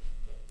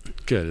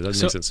 Good. It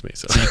doesn't make sense to me.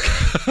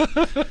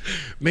 So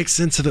makes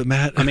sense of it,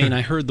 Matt. I mean,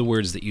 I heard the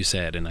words that you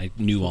said, and I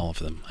knew all of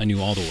them. I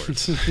knew all the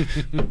words.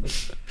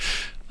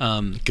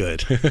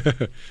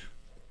 Good.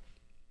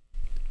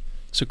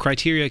 So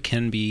criteria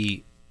can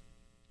be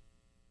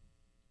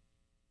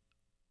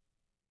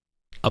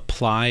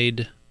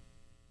applied,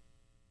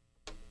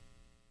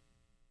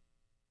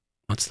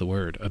 what's the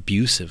word?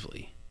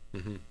 Abusively.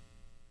 Mm-hmm.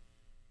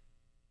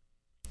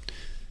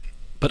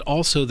 But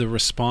also the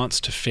response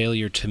to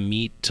failure to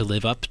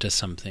live up to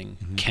something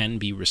can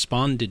be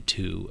responded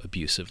to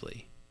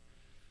abusively.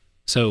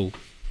 So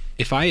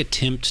if I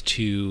attempt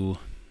to,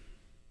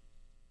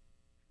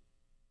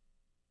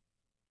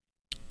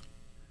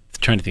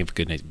 trying to think of a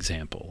good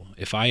example,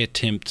 if I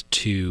attempt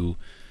to,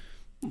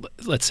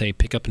 let's say,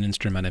 pick up an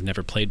instrument I've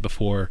never played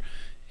before,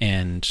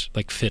 and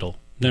like fiddle,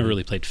 never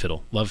really played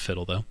fiddle, love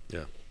fiddle though.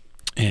 Yeah.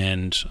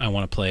 And I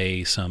want to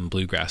play some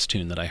bluegrass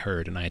tune that I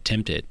heard, and I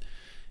attempt it.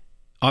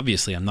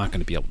 Obviously, I'm not going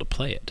to be able to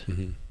play it.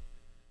 Mm-hmm.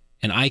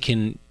 And I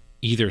can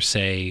either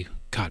say,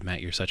 God, Matt,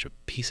 you're such a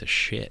piece of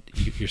shit.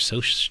 You're so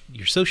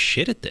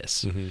shit at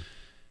this. Mm-hmm.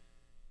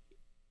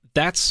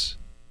 That's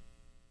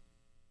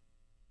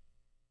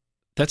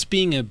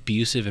being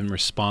abusive in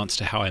response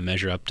to how I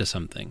measure up to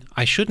something.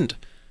 I shouldn't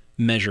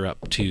measure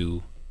up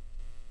to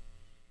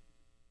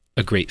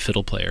a great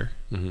fiddle player.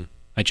 Mm-hmm.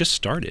 I just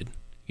started,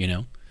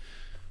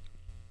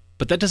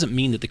 But that doesn't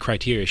mean that the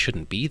criteria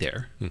shouldn't be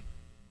there.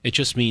 It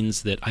just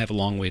means that I have a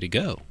long way to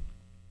go.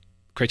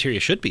 Criteria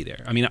should be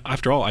there. I mean,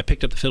 after all, I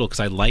picked up the fiddle because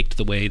I liked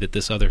the way that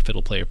this other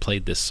fiddle player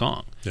played this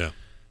song. Yeah.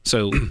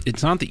 So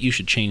it's not that you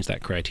should change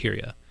that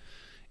criteria.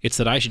 It's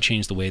that I should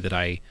change the way that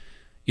I,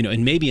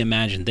 and maybe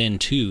imagine then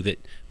too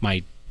that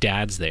my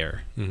dad's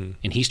there and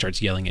he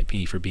starts yelling at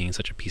me for being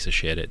such a piece of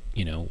shit at,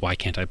 why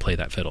can't I play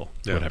that fiddle?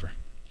 Yeah. Whatever.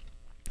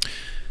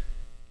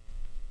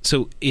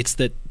 So it's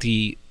that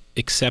the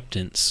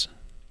acceptance,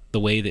 the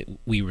way that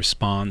we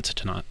respond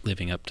to not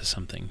living up to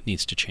something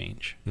needs to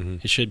change. Mm-hmm.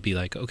 It should be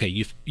like, okay,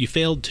 you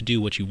failed to do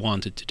what you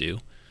wanted to do,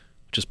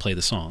 just play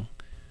the song.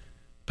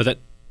 But that,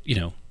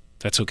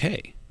 that's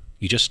okay.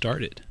 You just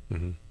started.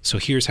 Mm-hmm. So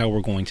here's how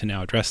we're going to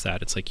now address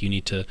that. It's like you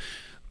need to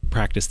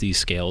practice these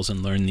scales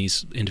and learn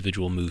these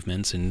individual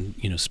movements and,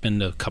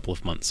 spend a couple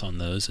of months on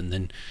those, and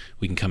then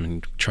we can come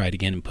and try it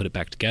again and put it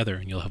back together,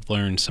 and you'll have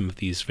learned some of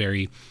these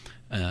very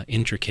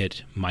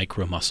intricate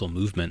micro muscle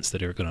movements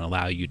that are going to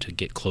allow you to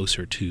get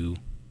closer to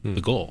the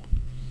goal.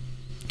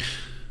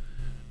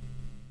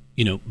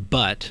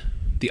 But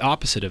the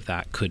opposite of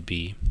that could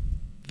be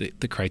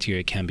the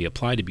criteria can be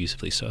applied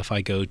abusively. So if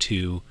I go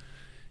to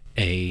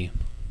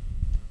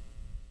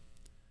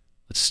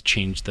let's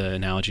change the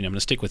analogy, and I'm going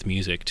to stick with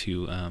music,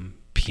 to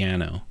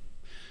piano.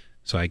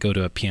 So I go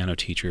to a piano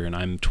teacher, and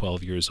I'm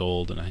 12 years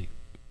old, and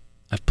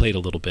I've played a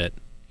little bit,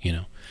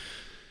 And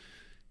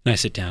I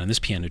sit down, and this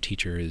piano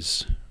teacher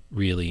is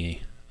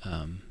really,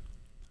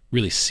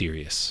 really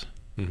serious,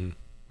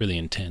 really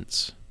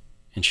intense.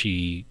 And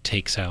she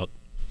takes out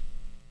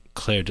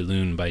Clair de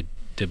Lune by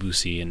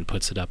Debussy and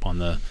puts it up on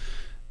the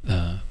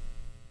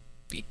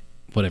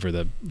whatever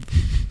the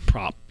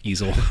prop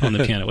easel on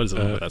the piano. What is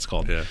it? What that's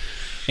called? Yeah.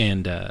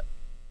 And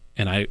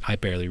I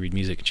barely read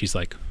music, and she's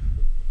like,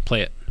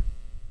 "Play it,"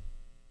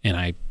 and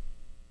I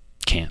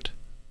can't.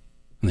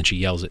 And then she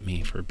yells at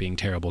me for being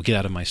terrible. Get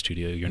out of my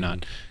studio. You're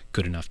not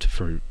good enough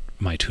for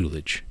my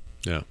tutelage.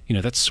 Yeah.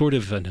 That's sort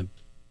of an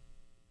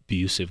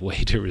abusive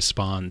way to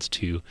respond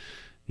to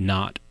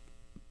not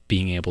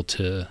being able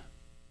to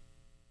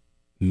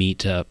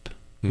meet up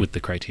with the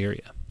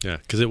criteria. Yeah,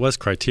 because it was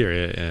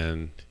criteria,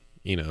 and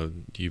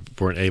you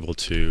weren't able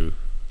to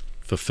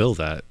fulfill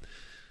that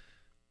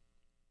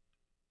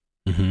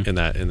in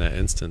that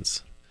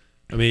instance.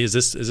 I mean, is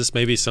this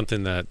maybe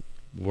something that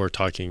we're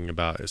talking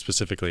about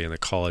specifically in the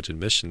college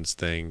admissions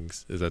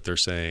things, is that they're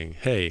saying,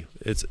 hey,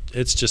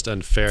 it's just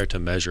unfair to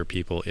measure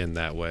people in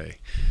that way?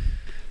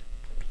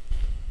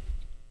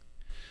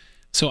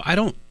 So I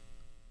don't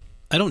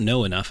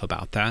know enough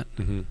about that.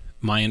 Mm-hmm.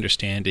 My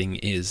understanding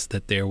is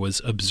that there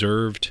was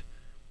observed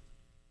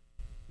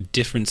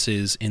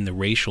differences in the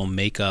racial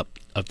makeup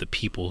of the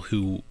people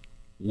who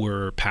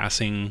were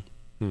passing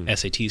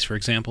SATs, for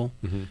example,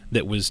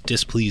 that was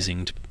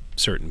displeasing to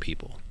certain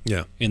people.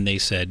 Yeah. And they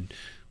said,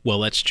 well,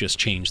 let's just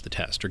change the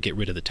test or get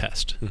rid of the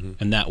test.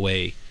 And that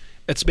way,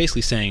 it's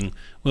basically saying,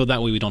 well,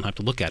 that way we don't have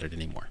to look at it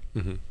anymore.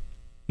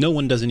 No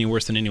one does any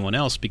worse than anyone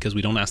else because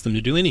we don't ask them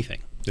to do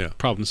anything. Yeah.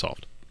 Problem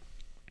solved.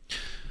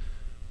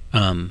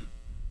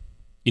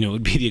 It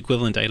would be the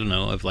equivalent, I don't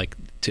know, of like,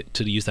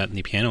 to use that in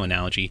the piano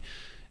analogy,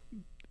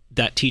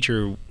 that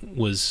teacher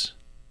was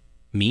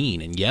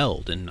mean and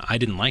yelled, and I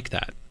didn't like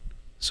that.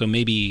 So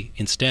maybe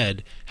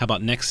instead, how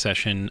about next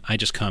session, I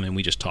just come and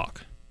we just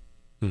talk.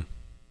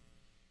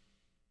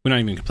 we're not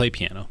even going to play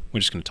piano. We're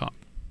just going to talk.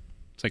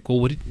 It's like,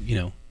 well,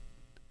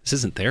 this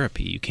isn't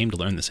therapy. You came to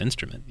learn this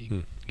instrument.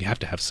 You have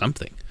to have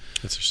something.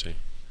 That's interesting.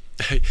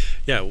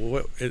 Yeah,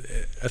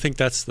 I think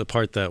that's the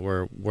part that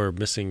we're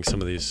missing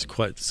some of these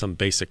some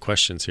basic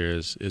questions here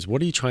is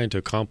what are you trying to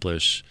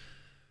accomplish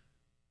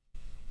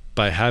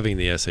by having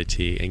the SAT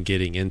and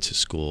getting into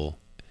school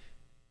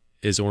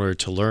is in order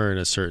to learn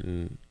a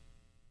certain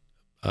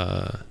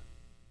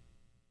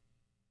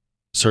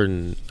sort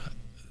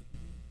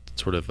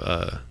of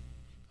I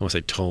want to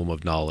say tome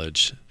of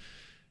knowledge.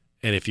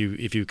 And if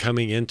you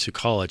coming into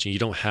college and you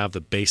don't have the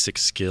basic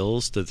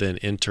skills to then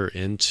enter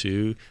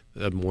into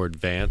a more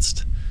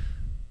advanced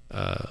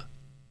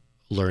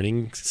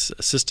learning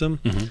system,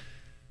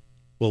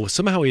 well,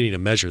 somehow we need to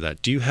measure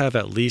that. Do you have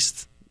at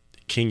least,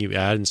 can you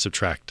add and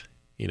subtract?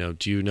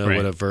 Do you know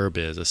what a verb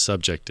is, a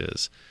subject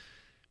is?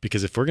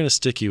 Because if we're going to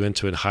stick you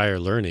into a higher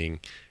learning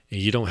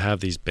and you don't have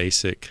these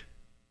basic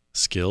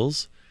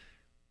skills,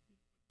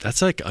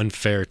 that's like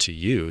unfair to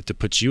you to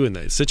put you in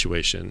that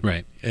situation.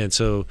 Right. And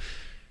so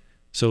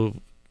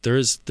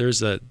there's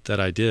that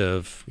idea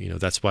of,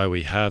 that's why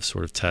we have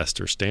sort of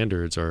tests or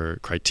standards or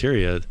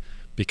criteria,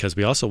 because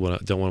we also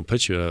don't want to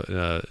put you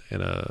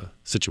in a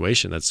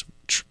situation that's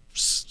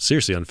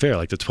seriously unfair,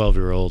 like the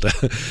 12-year-old,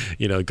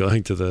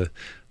 going to the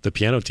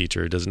piano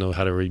teacher who doesn't know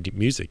how to read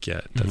music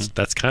yet.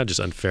 That's kind of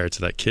just unfair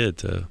to that kid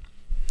to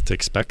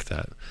expect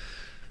that.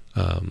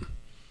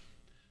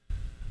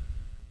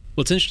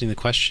 Well, it's interesting, the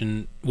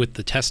question with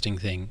the testing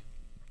thing.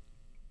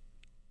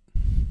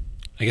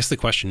 I guess the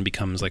question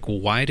becomes like, well,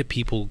 why do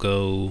people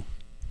go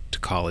to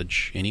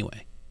college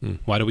anyway?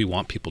 Why do we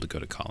want people to go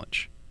to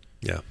college?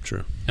 Yeah,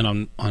 true.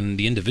 And on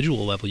the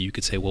individual level, you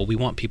could say, well, we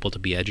want people to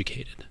be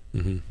educated.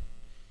 Mm-hmm.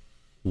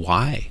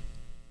 Why?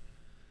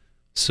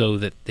 So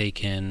that they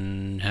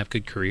can have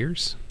good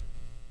careers?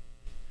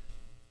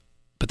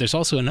 But there's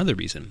also another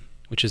reason,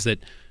 which is that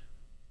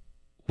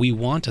we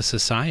want a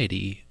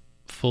society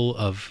full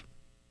of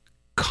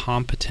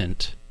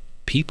competent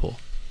people.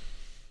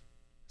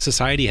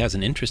 Society has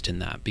an interest in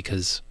that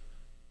because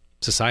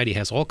society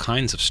has all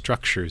kinds of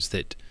structures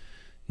that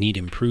need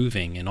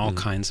improving and all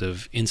kinds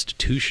of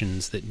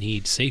institutions that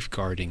need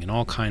safeguarding and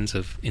all kinds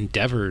of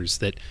endeavors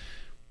that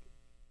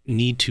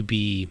need to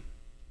be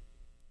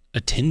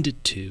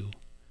attended to.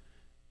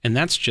 And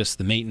that's just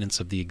the maintenance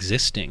of the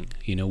existing.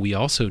 We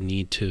also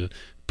need to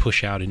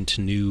push out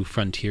into new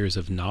frontiers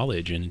of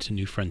knowledge and into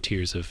new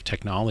frontiers of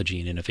technology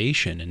and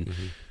innovation. And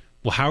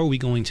well, how are we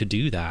going to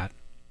do that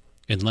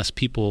unless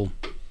people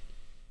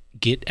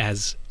get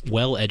as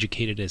well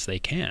educated as they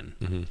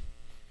can?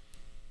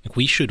 Like,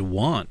 we should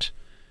want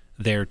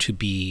there to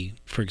be,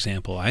 for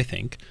example, I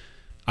think,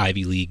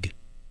 Ivy League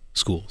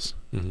schools.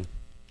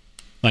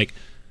 Like,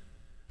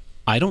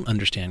 I don't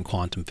understand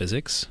quantum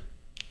physics,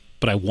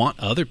 but I want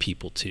other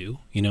people to,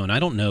 and I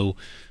don't know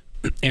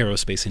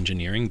aerospace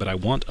engineering, but I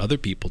want other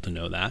people to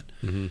know that.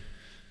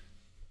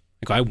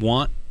 Like, I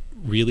want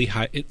really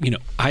high,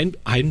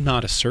 I'm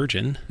not a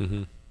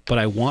surgeon, but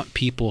I want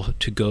people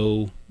to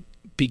go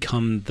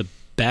become the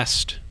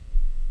best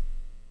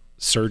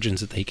surgeons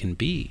that they can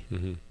be.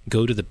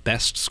 Go to the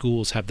best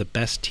schools, have the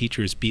best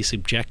teachers, be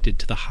subjected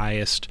to the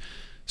highest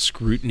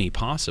scrutiny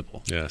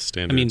possible. Yeah,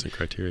 standards and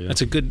criteria.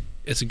 It's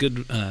a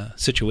good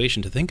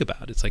situation to think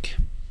about. It's like,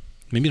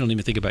 maybe you don't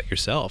even think about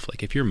yourself.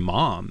 Like, if your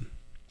mom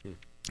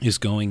is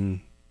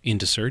going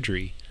into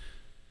surgery,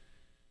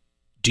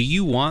 do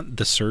you want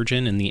the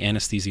surgeon and the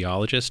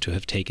anesthesiologist to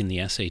have taken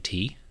the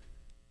SAT?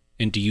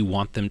 And do you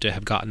want them to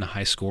have gotten a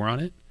high score on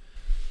it?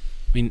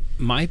 I mean,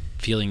 my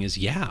feeling is,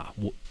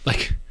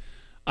 like,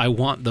 I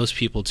want those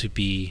people to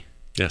be...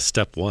 Yeah,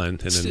 step one. And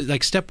then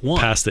like step one.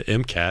 Past the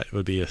MCAT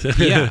would be a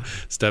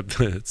step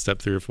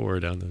 3 or 4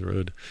 down the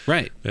road.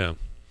 Right. Yeah.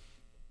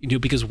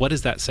 Because what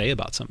does that say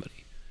about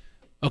somebody?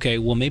 Okay,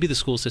 well, maybe the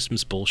school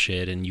system's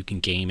bullshit and you can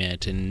game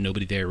it and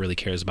nobody there really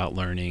cares about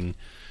learning.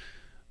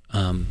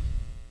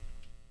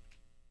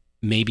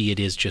 Maybe it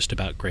is just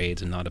about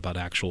grades and not about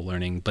actual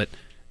learning. But,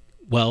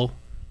 well,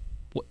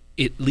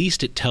 at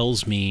least it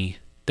tells me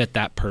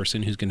that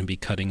person who's going to be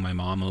cutting my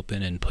mom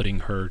open and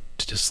putting her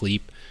to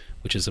sleep,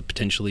 which is a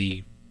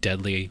potentially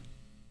deadly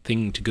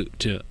thing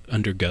to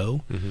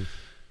undergo.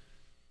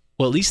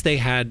 Well, at least they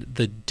had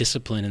the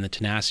discipline and the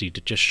tenacity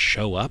to just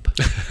show up,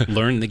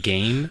 learn the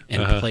game,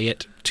 and play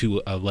it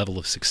to a level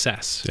of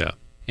success. Yeah.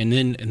 And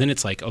then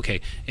it's like,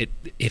 okay,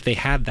 if they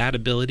had that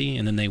ability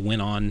and then they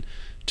went on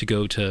to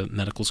go to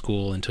medical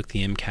school and took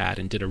the MCAT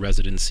and did a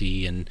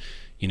residency and,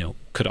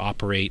 could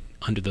operate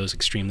under those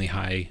extremely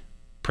high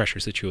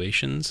pressure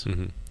situations,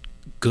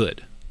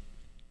 good.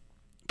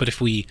 But if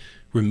we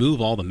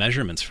remove all the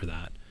measurements for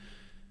that,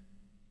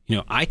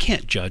 I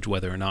can't judge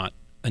whether or not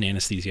an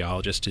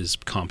anesthesiologist is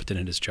competent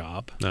at his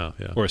job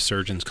or a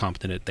surgeon's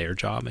competent at their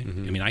job. I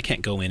mean, I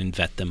can't go in and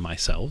vet them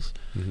myself.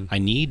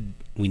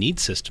 We need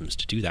systems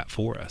to do that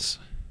for us.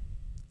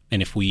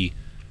 And if we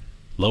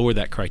lower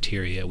that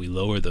criteria, we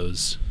lower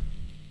those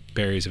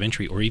barriers of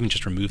entry, or even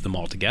just remove them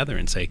altogether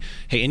and say,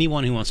 hey,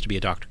 anyone who wants to be a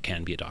doctor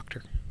can be a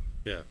doctor.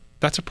 Yeah.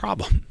 That's a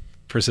problem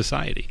for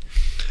society.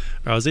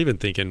 I was even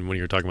thinking when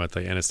you were talking about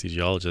the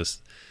anesthesiologist,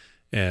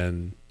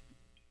 and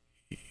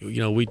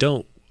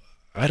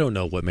I don't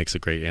know what makes a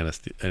great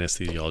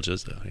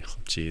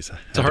anesthesiologist. Geez,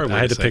 it's a hard word. I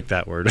had to pick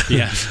that word.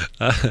 Yeah,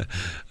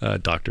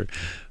 doctor.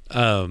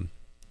 And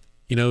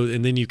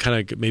then you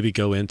kind of maybe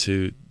go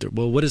into,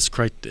 well, what is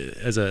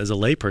as a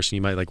layperson,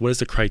 you might like, what is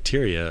the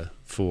criteria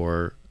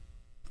for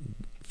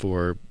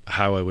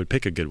how I would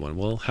pick a good one?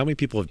 Well, how many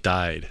people have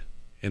died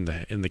in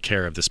the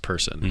care of this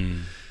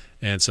person?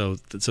 And so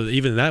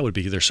even that would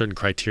be, there's certain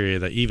criteria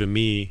that even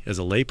me as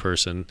a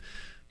layperson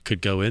could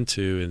go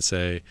into and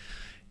say,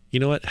 you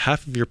know what,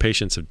 half of your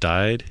patients have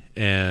died,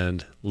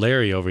 and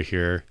Larry over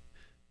here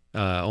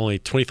only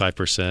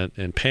 25%,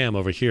 and Pam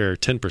over here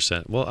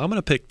 10%. Well, I'm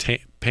going to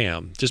pick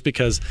Pam just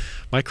because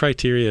my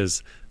criteria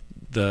is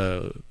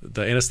the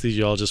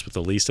anesthesiologist with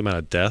the least amount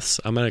of deaths.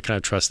 I'm going to kind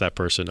of trust that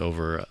person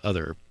over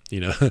other,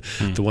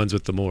 the ones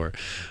with the more.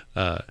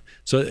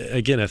 So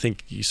again, I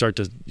think you start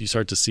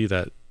to see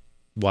that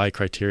why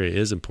criteria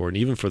is important,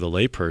 even for the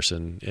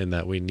layperson, in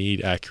that we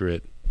need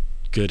accurate,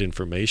 good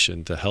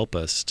information to help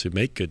us to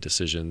make good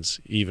decisions,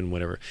 even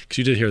whenever. Because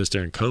you did hear this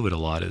during COVID a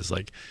lot. Is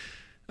like,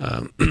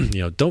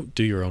 don't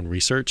do your own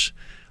research.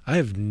 I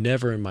have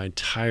never in my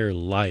entire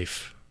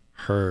life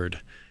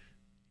heard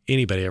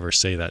anybody ever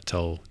say that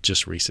till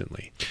just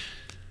recently.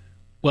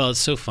 Well, it's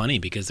so funny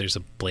because there's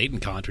a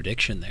blatant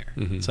contradiction there.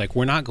 Mm-hmm. It's like,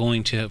 we're not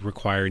going to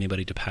require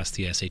anybody to pass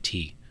the SAT,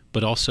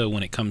 but also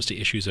when it comes to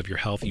issues of your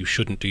health, you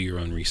shouldn't do your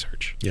own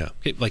research. Yeah.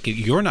 Like,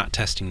 you're not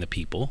testing the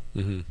people,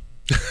 mm-hmm.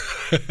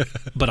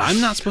 but I'm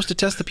not supposed to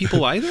test the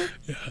people either.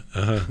 Yeah.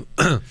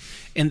 Uh-huh.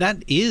 And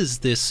that is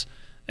this,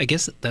 I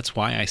guess that's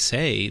why I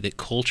say that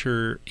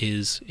culture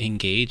is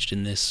engaged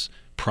in this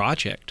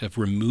project of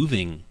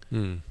removing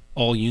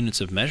all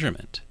units of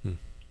measurement.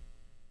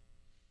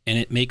 And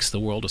it makes the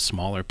world a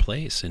smaller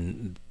place,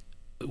 and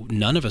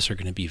none of us are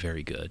going to be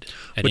very good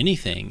at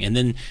anything. And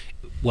then,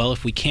 well,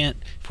 if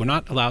we're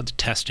not allowed to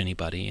test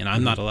anybody, and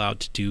I'm not allowed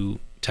to do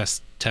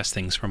test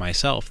things for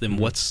myself, then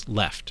what's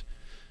left?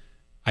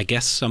 I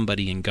guess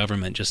somebody in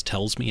government just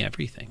tells me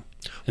everything.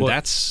 And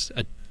that's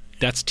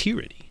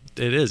tyranny.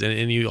 It is.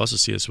 And you also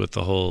see this with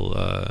the whole,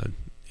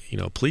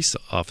 police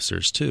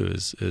officers too,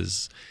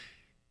 is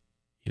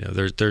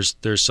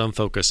there's some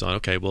focus on,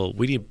 okay, well,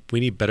 we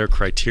need better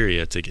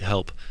criteria to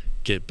help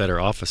get better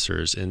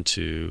officers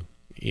into,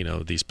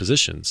 these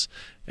positions,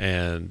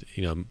 and,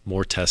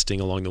 more testing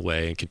along the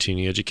way and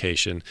continuing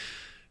education.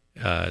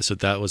 So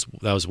that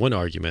was one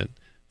argument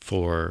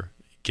for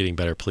getting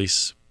better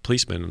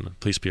policemen,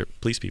 police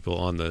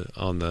people in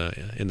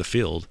the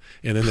field.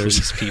 And then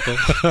there's police people.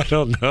 I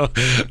don't know.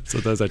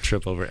 Sometimes I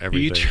trip over everything.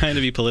 Are you trying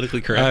to be politically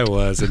correct? I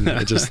was, and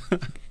it just all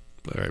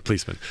right,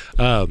 policemen.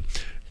 So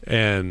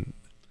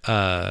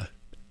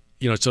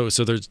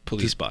there's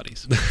police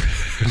bodies.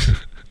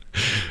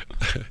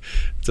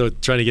 So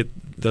trying to get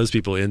those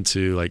people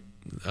into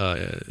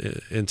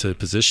into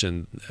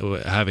position,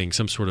 having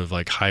some sort of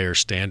like higher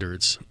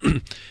standards.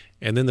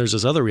 And then there's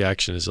this other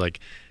reaction is like,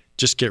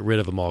 just get rid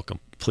of them all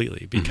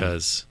completely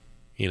because,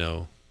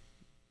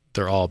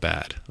 they're all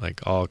bad.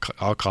 Like all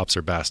cops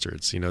are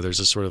bastards. There's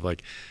this sort of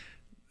like,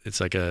 it's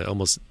like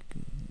almost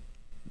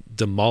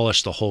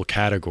demolish the whole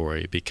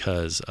category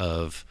because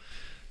of,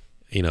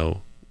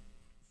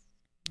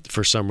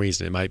 for some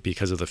reason, it might be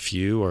because of the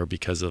few or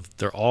because of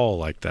they're all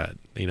like that,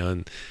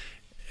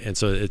 and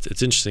so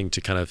it's interesting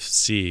to kind of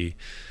see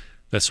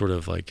that sort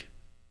of like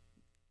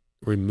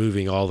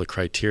removing all the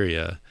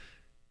criteria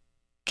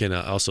can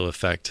also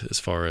affect as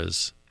far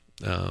as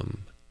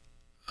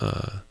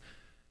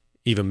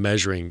even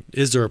measuring,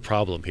 is there a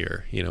problem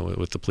here,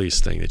 with the police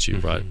thing that you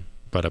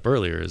brought up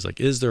earlier, is like,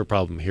 is there a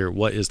problem here?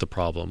 What is the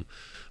problem?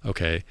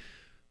 Okay,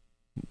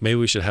 maybe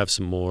we should have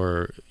some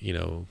more,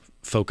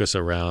 focus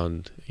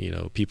around,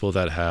 people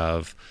that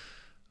have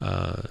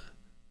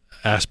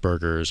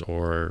Asperger's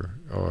or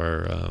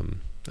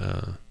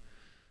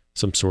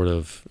some sort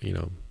of,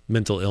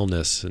 mental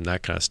illness and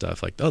that kind of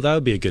stuff. Like, oh, that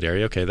would be a good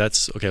area. Okay,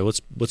 that's okay.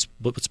 Let's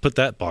put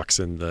that box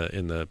in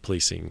the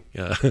policing,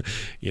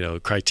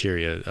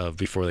 criteria of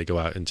before they go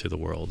out into the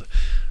world.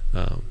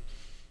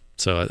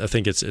 So I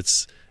think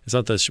it's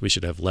not that we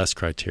should have less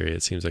criteria.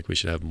 It seems like we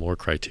should have more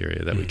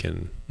criteria that we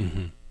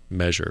can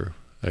measure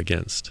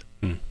against.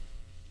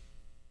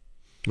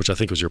 Which I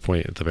think was your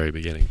point at the very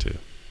beginning too.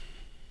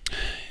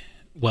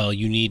 Well,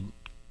 you need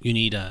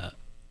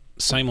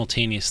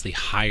simultaneously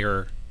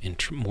higher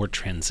and more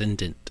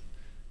transcendent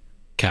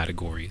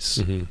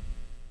categories,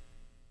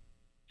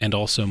 and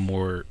also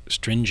more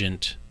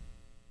stringent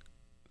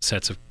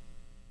sets of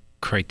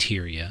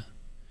criteria.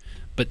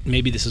 But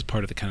maybe this is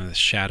part of the kind of the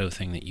shadow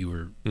thing that you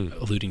were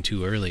alluding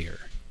to earlier.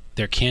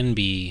 There can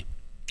be,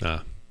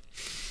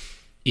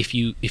 if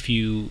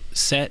you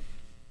set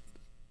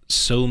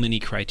so many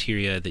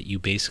criteria that you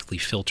basically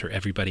filter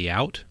everybody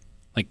out,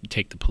 like you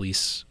take the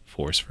police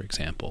force, for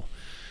example.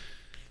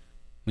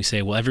 We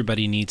say, well,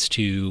 everybody needs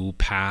to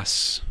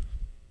pass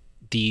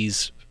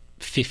these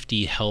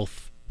 50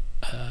 health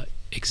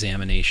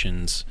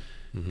examinations,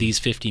 these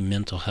 50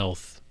 mental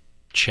health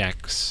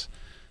checks,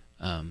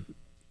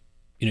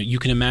 you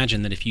can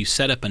imagine that if you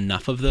set up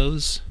enough of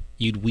those,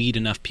 you'd weed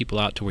enough people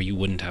out to where you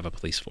wouldn't have a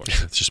police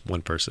force. It's just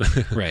one person.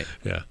 Right.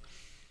 Yeah.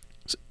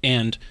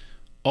 And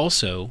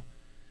also,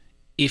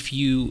 if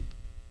you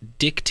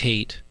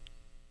dictate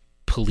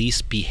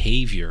police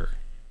behavior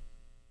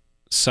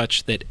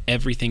such that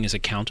everything is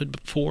accounted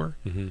for,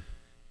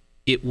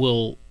 it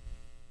will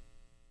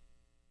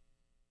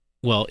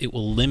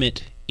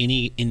limit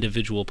any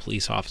individual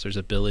police officer's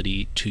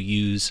ability to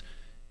use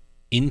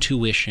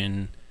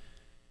intuition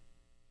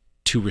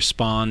to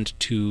respond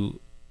to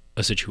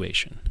a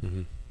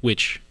situation,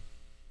 which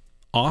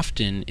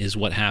often is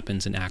what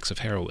happens in acts of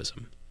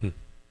heroism.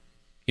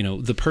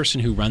 The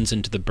person who runs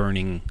into the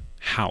burning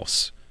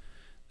house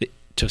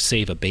to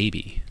save a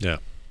baby,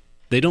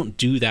 they don't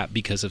do that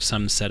because of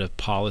some set of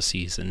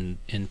policies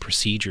and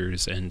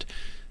procedures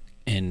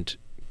and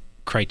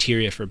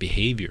criteria for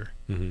behavior.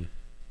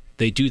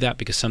 They do that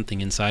because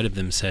something inside of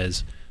them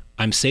says,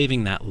 I'm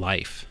saving that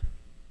life,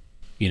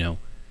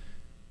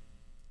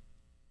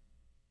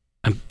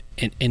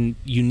 and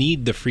you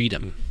need the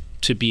freedom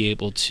to be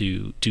able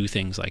to do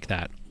things like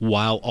that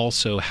while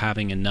also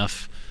having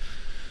enough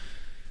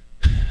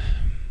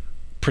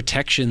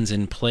protections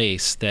in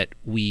place that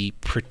we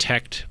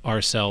protect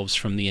ourselves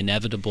from the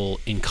inevitable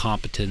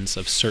incompetence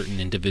of certain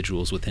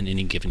individuals within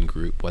any given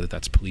group, whether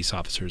that's police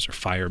officers or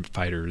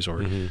firefighters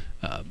or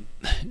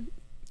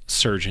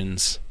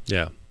surgeons.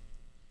 Yeah.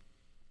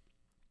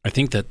 I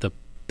think that the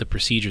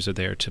procedures are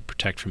there to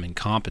protect from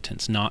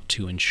incompetence, not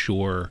to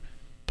ensure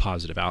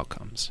positive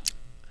outcomes.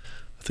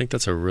 I think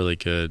that's a really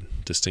good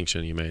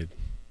distinction you made.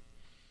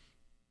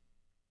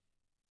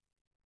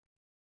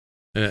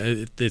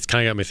 And it's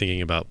kind of got me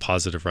thinking about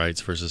positive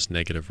rights versus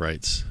negative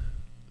rights.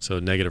 So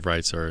negative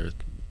rights are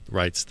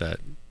rights that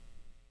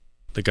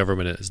the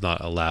government is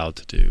not allowed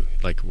to do.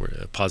 Like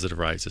where positive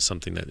rights is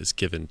something that is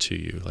given to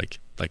you. Like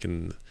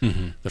in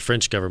the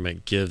French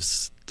government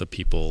gives the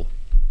people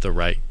the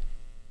right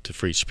to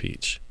free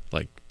speech,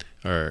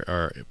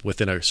 or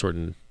within a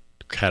certain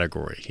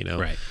category,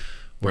 Right.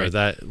 Where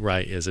that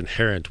right is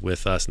inherent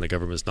with us, and the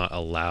government is not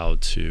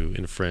allowed to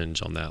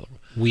infringe on that.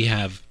 We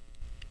have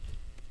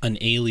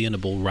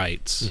unalienable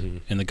rights,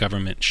 and the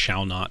government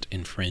shall not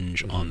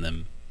infringe on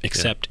them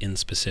except in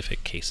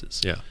specific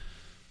cases. Yeah.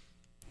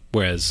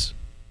 Whereas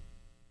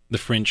the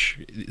French,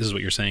 this is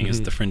what you're saying,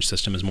 is the French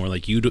system is more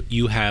like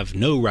you have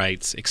no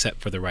rights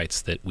except for the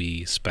rights that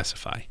we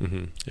specify.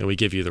 And we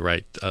give you the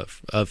right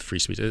of free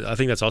speech. I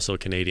think that's also a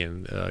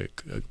Canadian,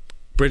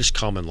 British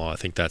common law. I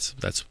think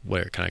that's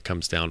where it kind of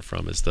comes down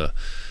from, is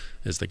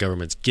the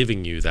government's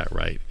giving you that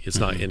right. It's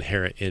not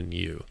inherent in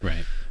you.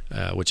 Right.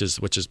 Which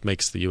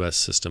makes the U.S.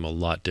 system a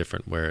lot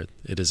different, where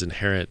it is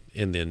inherent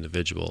in the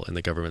individual, and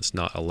the government's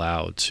not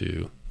allowed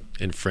to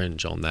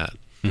infringe on that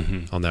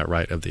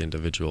right of the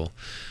individual,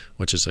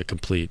 which is a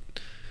complete.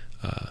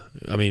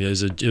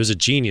 It was a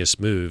genius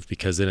move,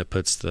 because then it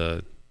puts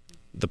the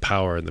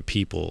power in the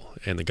people,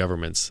 and the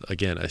government's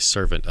again a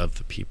servant of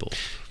the people.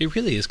 It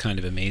really is kind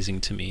of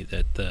amazing to me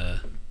that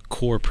the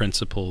core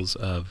principles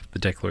of the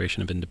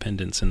Declaration of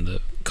Independence and the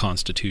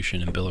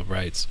Constitution and Bill of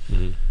Rights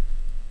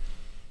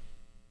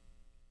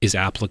is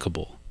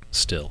applicable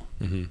still.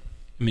 I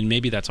mean,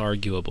 maybe that's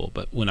arguable,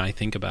 but when I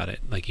think about it,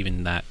 like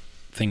even that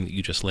thing that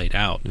you just laid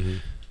out,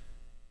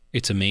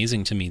 it's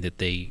amazing to me that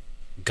they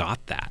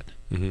got that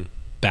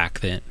back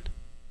then.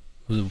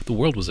 The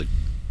world was a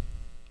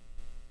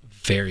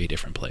very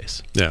different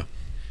place. Yeah.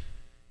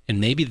 And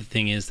maybe the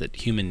thing is that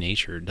human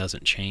nature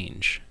doesn't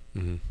change,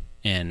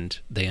 and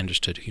they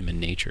understood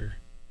human nature.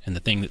 And the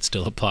thing that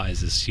still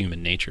applies is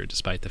human nature,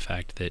 despite the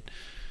fact that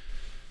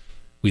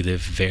we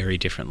live very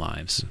different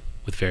lives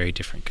with very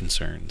different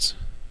concerns.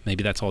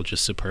 Maybe that's all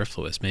just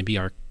superfluous. Maybe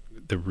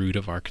the root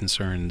of our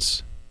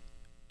concerns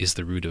is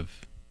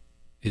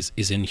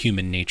in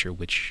human nature,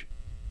 which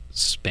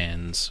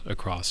spans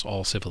across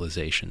all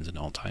civilizations and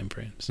all time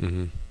frames.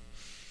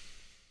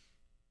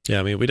 Yeah,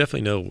 I mean, we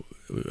definitely know,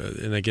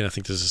 and again, I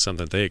think this is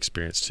something they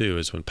experience too,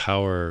 is when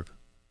power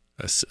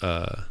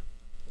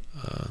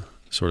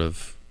sort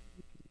of,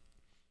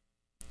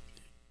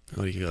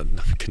 what do you got?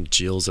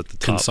 Congeals at the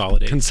top.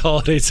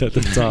 Consolidates at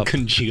the top.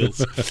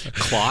 Congeals.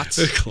 Clots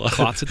at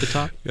the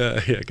top.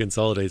 Yeah,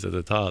 consolidates at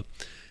the top.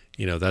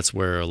 That's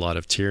where a lot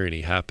of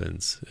tyranny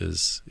happens.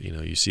 Is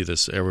you see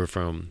this ever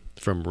from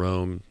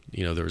Rome.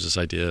 There was this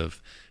idea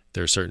of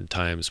there are certain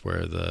times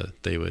where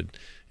they would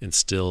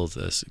instill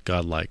this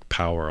godlike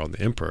power on the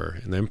emperor,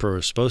 and the emperor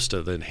was supposed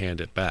to then hand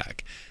it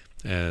back.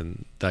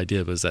 And the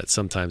idea was that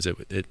sometimes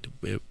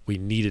we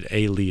needed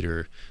a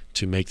leader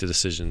to make the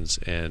decisions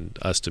and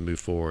us to move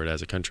forward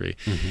as a country.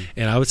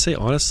 And I would say,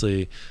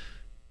 honestly,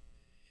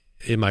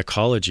 in my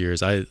college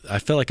years, I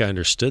felt like I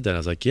understood that. I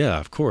was like, yeah,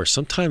 of course.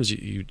 Sometimes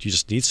you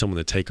just need someone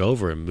to take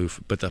over and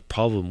move. But the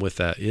problem with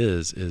that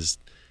is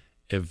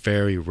it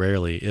very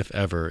rarely, if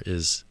ever,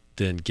 is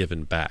then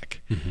given back.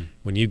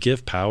 When you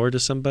give power to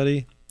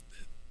somebody,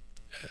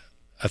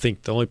 I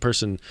think one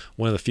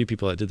of the few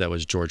people that did that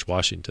was George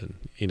Washington.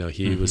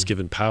 He was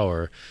given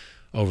power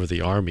over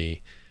the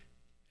army.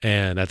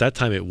 And at that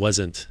time, it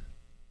wasn't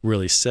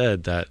really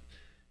said that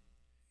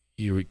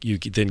you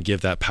then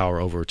give that power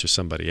over to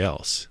somebody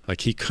else.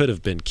 Like he could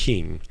have been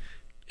king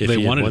if they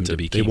he wanted him wanted to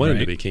be king. They wanted him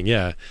right? to be king,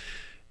 yeah.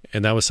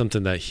 And that was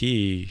something that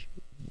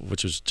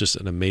which was just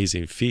an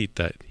amazing feat,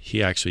 that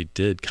he actually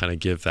did kind of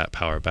give that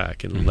power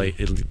back and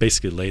it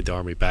basically laid the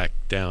army back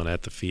down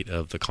at the feet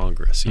of the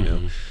Congress,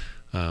 you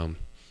know,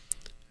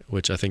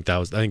 which I think that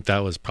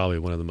was probably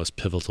one of the most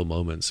pivotal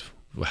moments,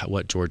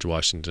 what George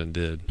Washington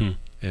did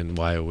and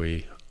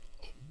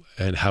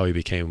how he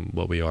became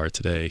what we are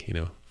today, you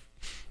know,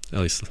 at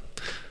least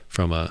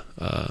from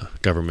a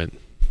government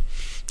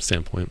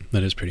standpoint.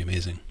 That is pretty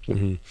amazing.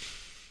 Mm-hmm.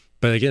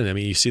 But again, I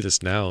mean, you see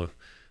this now.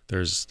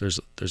 There's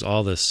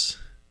all this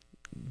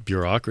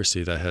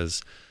bureaucracy that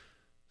has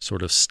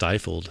sort of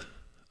stifled,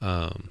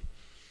 or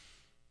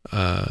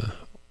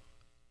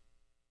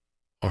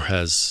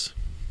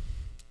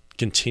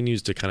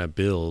continues to kind of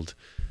build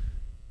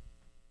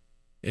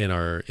in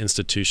our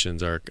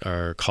institutions,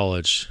 our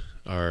college,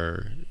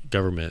 our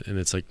government. And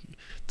it's like,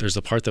 there's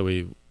a part that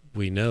we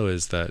know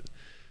is that,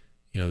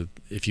 you know,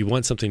 if you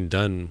want something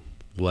done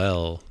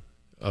well,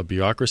 a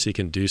bureaucracy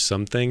can do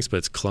some things, but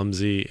it's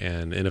clumsy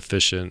and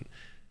inefficient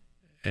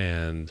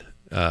and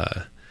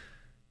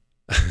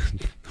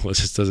well, it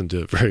just doesn't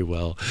do it very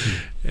well.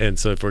 And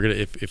so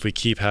if we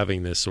keep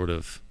having this sort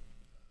of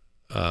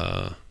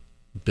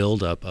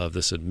buildup of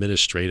this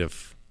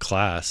administrative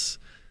class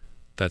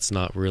that's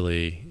not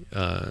really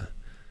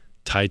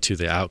tied to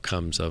the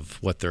outcomes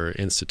of what they're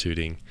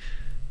instituting,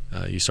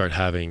 you start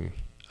having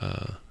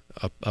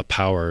a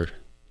power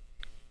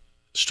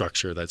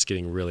structure that's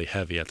getting really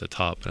heavy at the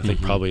top. And I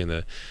think probably in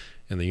the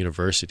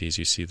universities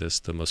you see this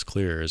the most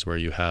clear, is where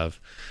you have,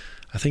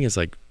 I think it's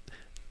like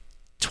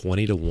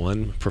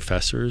 20-1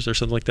 professors or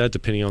something like that,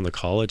 depending on the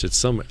college. It's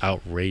some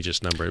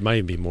outrageous number. It might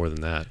even be more than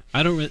that.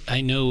 I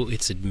know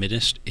it's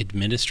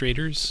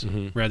administrators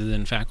rather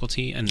than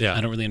faculty, and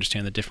I don't really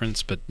understand the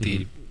difference, but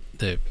the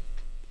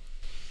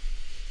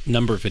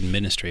number of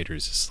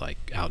administrators is like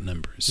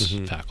outnumbers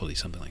faculty,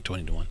 something like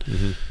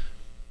 20-1.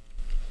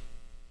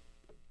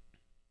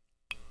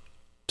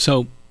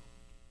 So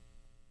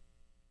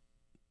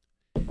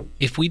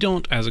if we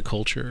don't, as a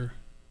culture,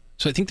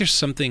 so I think there's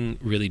something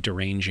really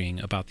deranging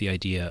about the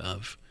idea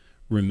of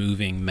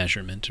removing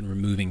measurement and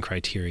removing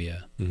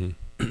criteria.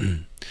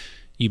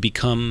 You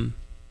become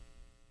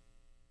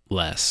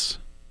less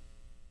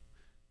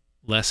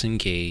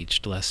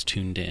engaged, less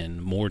tuned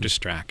in, more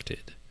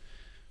distracted.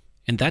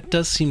 And that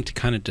does seem to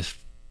kind of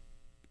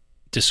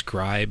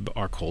describe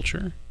our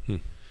culture.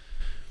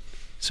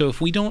 So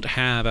if we don't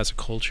have, as a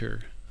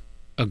culture,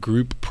 a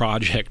group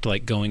project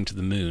like going to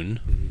the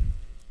moon,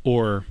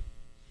 or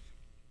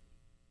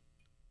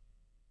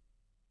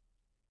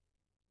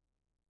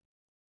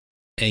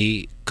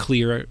a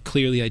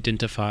clearly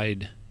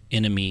identified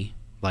enemy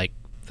like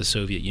the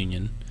Soviet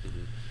Union,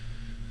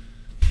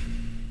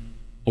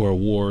 or a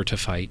war to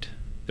fight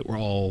that we're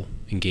all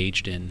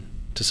engaged in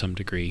to some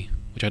degree,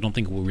 which I don't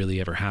think will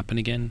really ever happen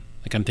again.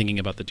 Like, I'm thinking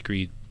about the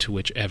degree to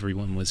which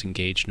everyone was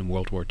engaged in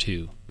World War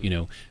II. You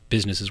know,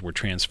 businesses were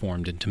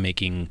transformed into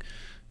making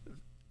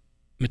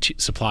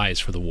supplies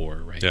for the war,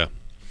 right? Yeah.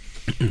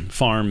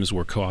 Farms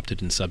were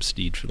co-opted and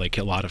subsidied. For, like,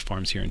 a lot of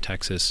farms here in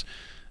Texas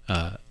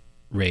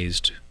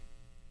raised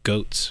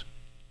goats,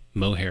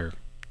 mohair,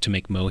 to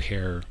make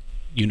mohair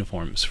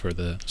uniforms for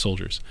the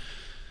soldiers.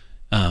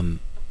 So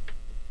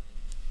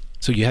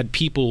you had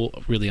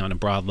people really on a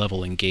broad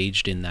level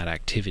engaged in that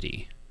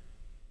activity.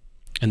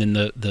 And then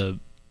the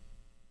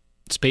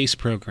space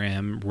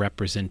program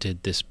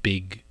represented this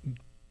big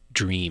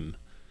dream.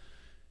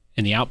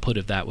 And the output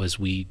of that was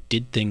we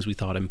did things we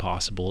thought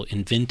impossible,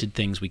 invented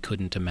things we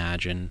couldn't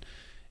imagine,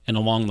 and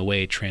along the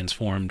way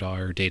transformed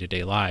our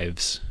day-to-day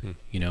lives,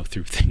 you know,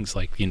 through things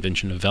like the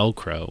invention of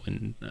Velcro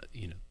and,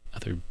 you know,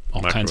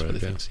 all kinds of other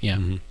things. Yeah.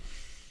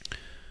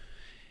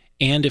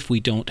 And if we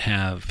don't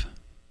have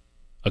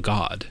a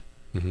God,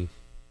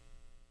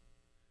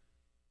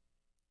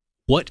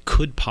 what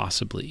could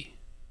possibly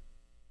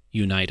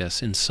unite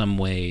us in some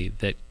way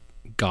that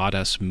got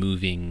us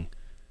moving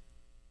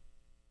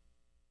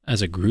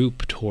as a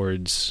group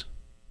towards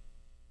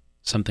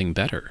something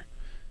better?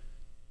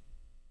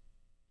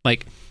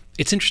 Like,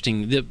 it's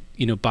interesting that,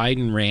 you know,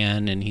 Biden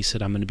ran and he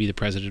said, I'm going to be the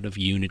president of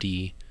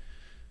unity.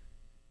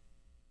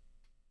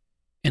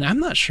 And I'm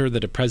not sure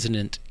that a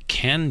president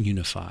can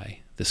unify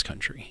this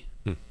country.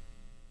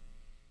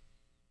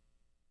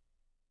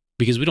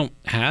 Because we don't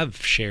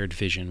have shared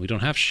vision. We don't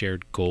have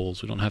shared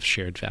goals. We don't have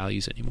shared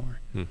values anymore.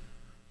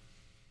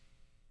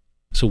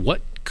 So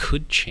what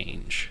could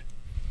change?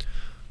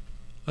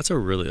 That's a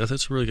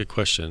really good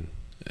question.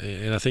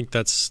 And I think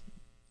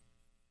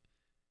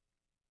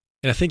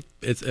I think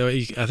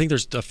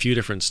there's a few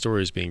different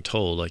stories being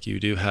told. Like, you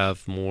do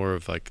have more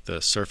of like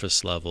the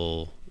surface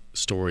level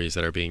stories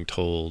that are being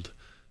told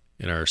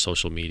in our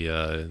social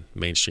media,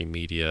 mainstream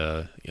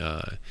media,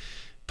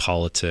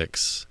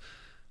 politics,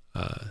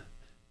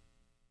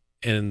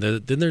 and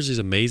then there's these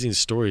amazing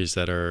stories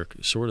that are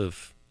sort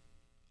of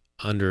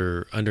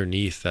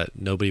underneath that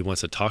nobody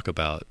wants to talk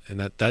about, and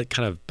that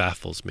kind of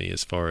baffles me.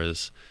 As far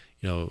as,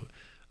 you know,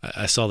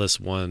 I saw this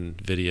one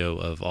video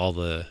of all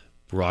the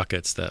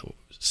rockets that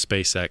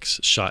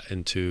SpaceX shot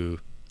into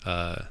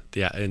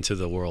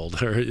the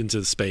world or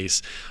into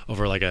space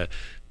over like a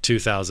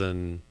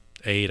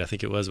 2008, I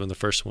think it was when the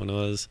first one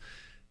was,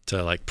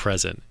 to like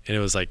present, and it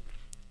was like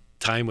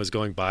time was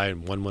going by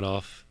and one went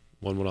off,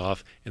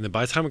 and then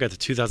by the time we got to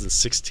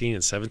 2016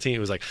 and 17, it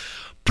was like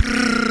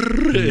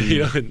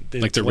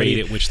like the rate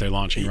at which they're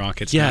launching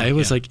rockets. Yeah, it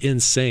was like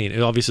insane.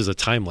 It obviously was a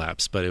time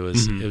lapse, but it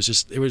was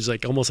it was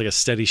like almost like a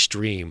steady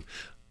stream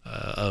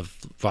of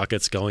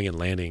rockets going and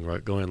landing,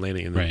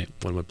 and then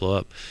one would blow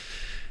up.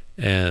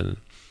 And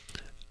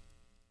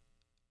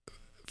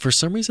for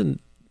some reason,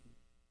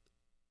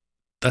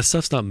 that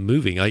stuff's not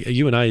moving. Like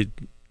you and I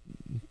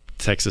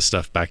text this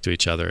stuff back to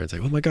each other. It's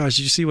like, oh my gosh,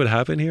 did you see what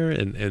happened here?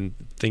 And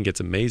think it's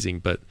amazing.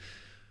 But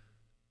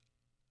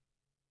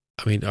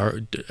I mean,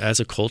 as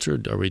a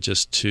culture, are we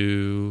just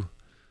too?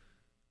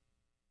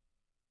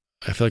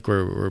 I feel like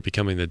we're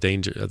becoming the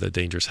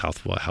dangerous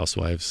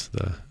housewives.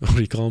 What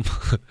do you call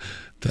them?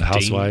 The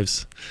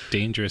housewives.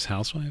 Dangerous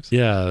Housewives.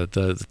 Yeah,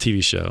 the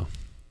TV show.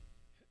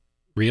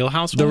 Real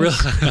Housewives. The Real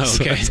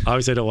Housewives. Oh, okay.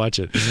 Obviously, I don't watch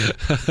it.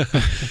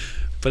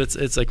 But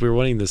it's like we're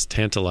wanting this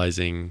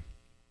tantalizing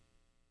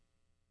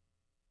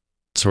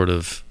sort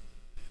of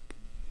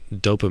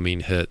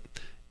dopamine hit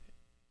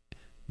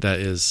that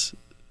is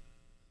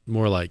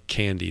more like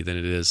candy than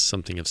it is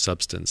something of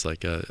substance,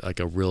 like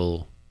a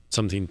real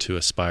something to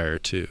aspire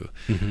to.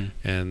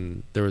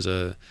 And there was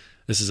I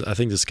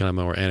think this is kind of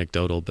more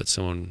anecdotal, but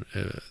someone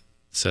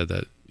said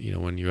that, you know,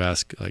 when you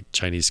ask like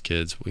Chinese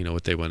kids, you know,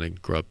 what they want to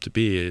grow up to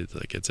be,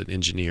 like it's an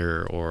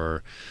engineer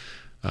or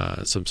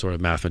some sort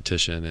of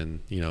mathematician, and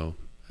you know,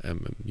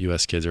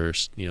 U.S. kids are,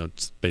 you know,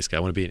 basically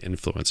I want to be an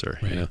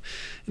influencer, you know,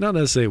 not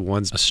necessarily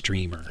one's a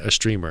streamer,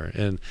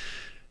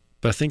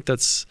 but I think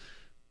that's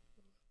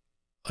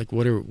like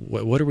what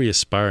are we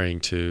aspiring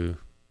to?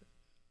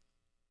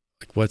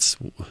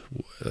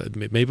 Like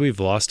maybe we've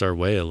lost our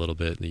way a little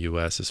bit in the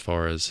U.S. as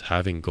far as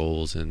having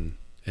goals and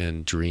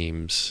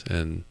dreams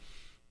and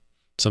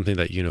something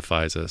that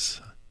unifies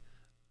us.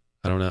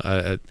 I don't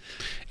know.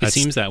 It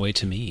seems that way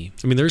to me.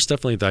 I mean, there's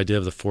definitely the idea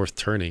of the fourth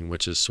turning,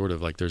 which is sort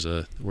of like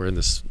we're in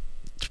this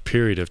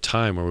period of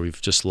time where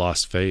we've just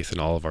lost faith in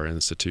all of our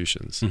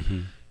institutions.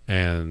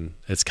 And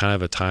it's kind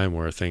of a time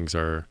where things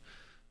are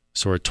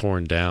sort of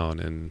torn down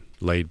and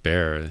laid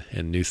bare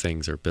and new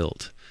things are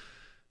built.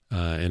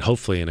 And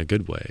hopefully in a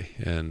good way.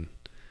 And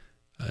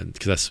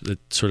because it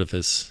sort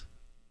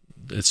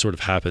of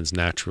happens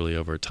naturally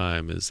over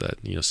time, is that,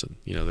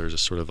 there's a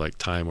sort of like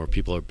time where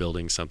people are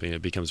building something,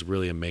 it becomes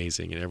really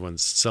amazing and everyone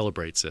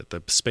celebrates it,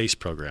 the space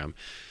program.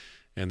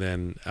 And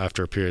then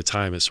after a period of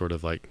time, it sort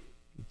of like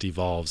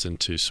devolves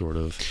into sort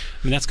of...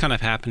 I mean, that's kind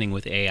of happening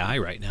with AI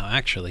right now,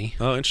 actually.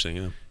 Oh,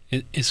 interesting,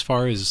 yeah. As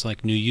far as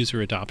like new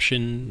user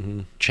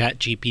adoption,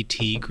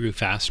 ChatGPT grew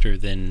faster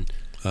than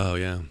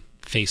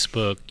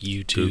Facebook,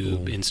 YouTube,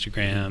 Google,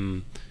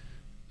 Instagram,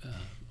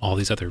 all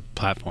these other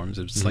platforms.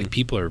 It's like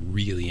people are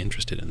really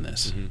interested in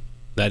this.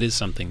 That is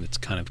something that's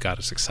kind of got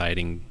us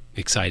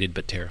excited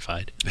but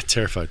terrified.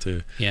 Terrified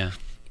too. Yeah.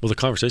 Well, the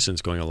conversation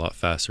is going a lot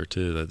faster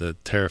too. The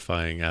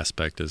terrifying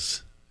aspect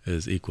is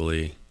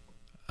equally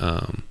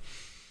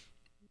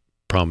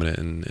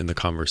prominent in the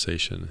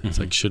conversation. It's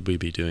like, should we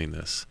be doing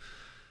this?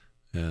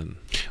 And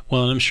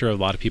I'm sure a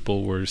lot of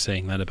people were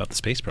saying that about the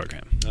space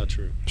program. Oh,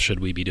 true. Should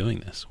we be doing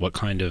this? What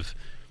kind of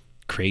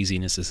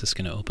craziness is this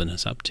going to open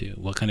us up to?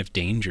 What kind of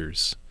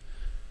dangers?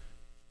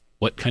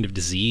 What kind of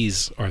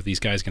disease are these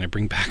guys going to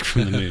bring back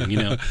from the moon? You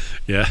know?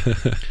 Yeah.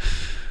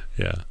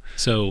 Yeah.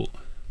 So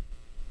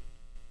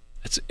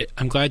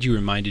I'm glad you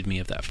reminded me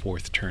of that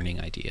fourth turning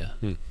idea,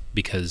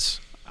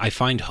 because I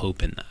find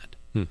hope in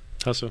that.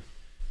 How so?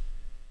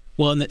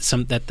 Well, and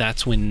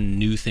that's when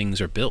new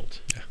things are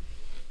built. Yeah.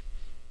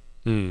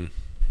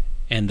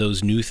 And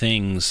those new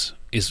things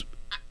is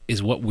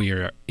what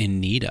we're in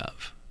need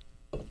of.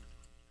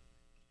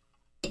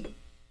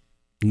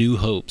 New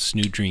hopes,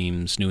 new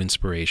dreams, new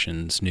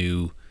inspirations,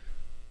 new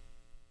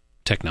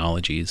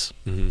technologies.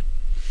 I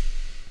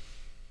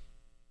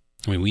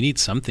mean, we need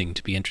something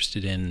to be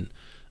interested in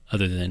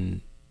other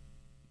than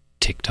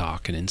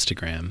TikTok and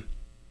Instagram.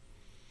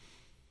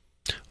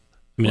 I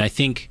mean, I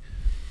think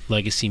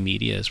legacy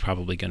media is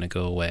probably going to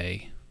go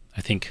away.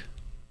 I think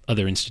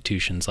other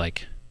institutions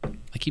like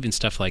even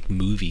stuff like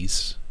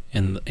movies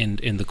and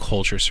the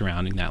culture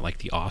surrounding that, like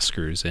the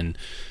Oscars, and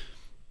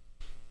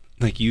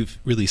like you've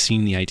really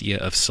seen the idea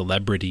of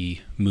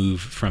celebrity move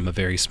from a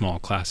very small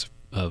class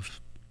of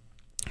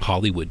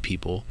Hollywood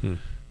people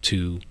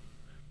to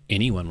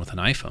anyone with an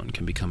iPhone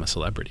can become a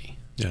celebrity.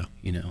 Yeah.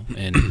 You know,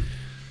 and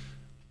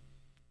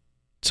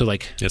so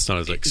like it's not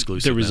as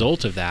exclusive. The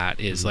result of that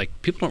is like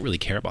people don't really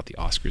care about the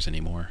Oscars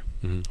anymore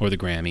or the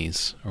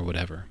Grammys or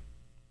whatever.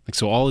 Like,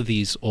 so all of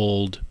these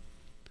old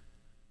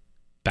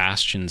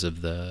bastions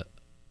of the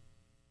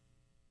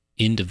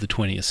end of the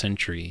 20th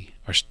century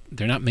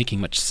they're not making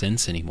much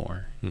sense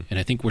anymore. And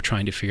I think we're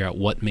trying to figure out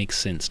what makes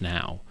sense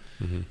now.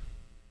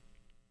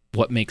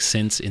 What makes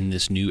sense in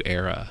this new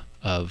era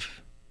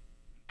of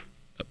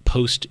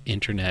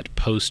post-internet,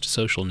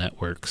 post-social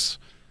networks.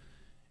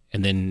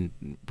 And then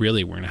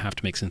really we're going to have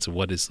to make sense of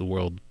what is the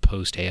world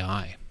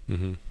post-AI.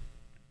 Mm-hmm.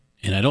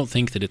 And I don't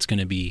think that it's going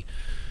to be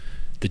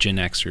the Gen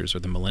Xers or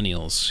the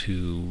millennials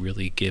who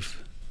really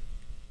give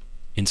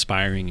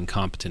inspiring and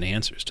competent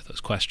answers to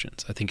those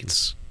questions. I think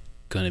it's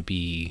going to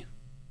be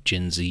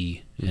Gen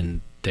Z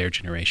and their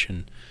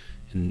generation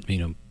and,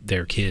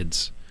 their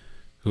kids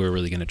who are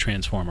really going to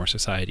transform our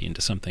society into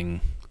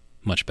something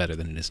much better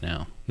than it is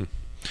now.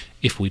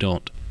 If we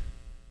don't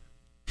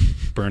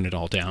burn it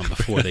all down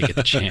before they get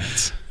the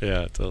chance.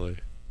 Yeah, totally.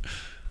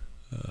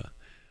 Well,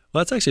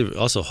 that's actually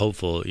also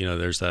hopeful.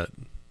 There's that,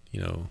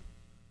 you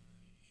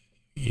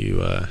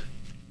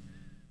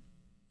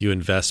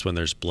invest when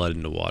there's blood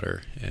in the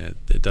water, and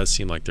it does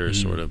seem like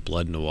there's sort of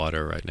blood in the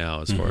water right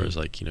now as far as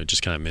like,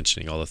 just kind of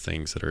mentioning all the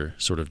things that are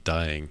sort of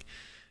dying.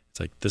 It's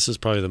like, this is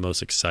probably the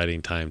most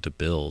exciting time to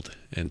build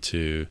and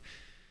to,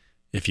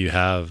 if you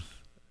have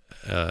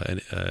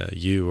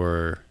you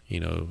or,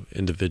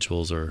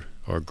 individuals or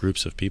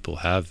groups of people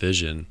have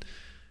vision,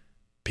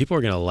 people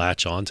are going to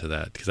latch onto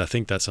that, because I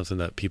think that's something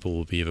that people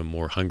will be even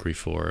more hungry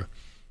for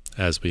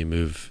as we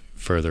move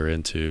further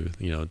into,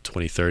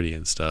 2030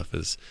 and stuff,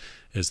 is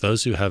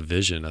those who have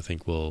vision, I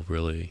think, will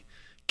really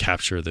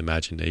capture the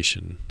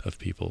imagination of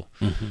people.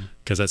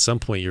 Because at some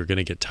point you're going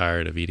to get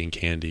tired of eating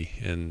candy,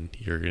 and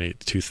you're going to get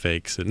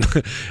toothaches and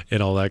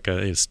and all that kind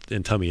of,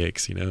 and tummy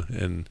aches,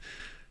 and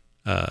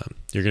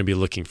you're going to be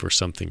looking for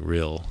something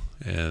real.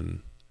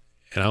 And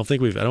I don't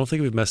think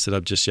we've messed it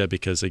up just yet,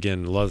 because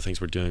again, a lot of the things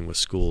we're doing with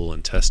school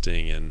and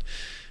testing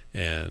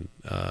and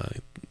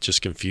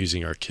just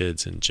confusing our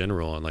kids in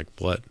general on like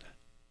what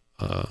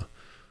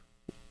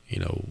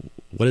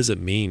does it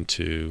mean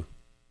to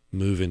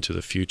move into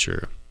the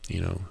future?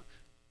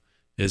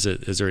 Is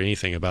there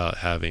anything about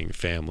having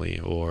family,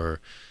 or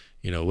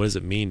what does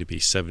it mean to be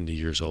 70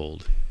 years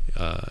old?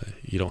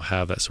 You don't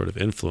have that sort of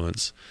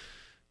influence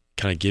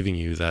kind of giving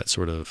you that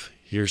sort of,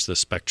 here's the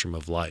spectrum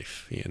of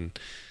life. And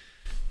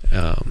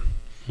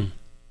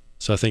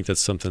so I think that's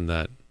something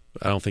that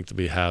I don't think that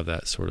we have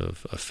that sort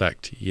of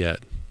effect yet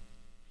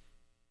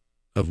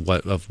of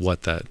what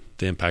the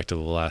impact of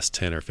the last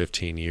 10 or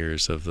 15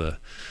 years of the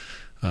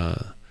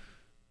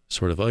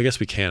sort of, I guess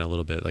we can a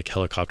little bit, like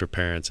helicopter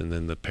parents, and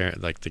then the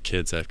parent, like the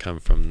kids that have come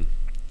from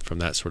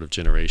that sort of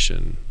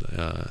generation,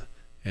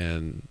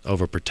 and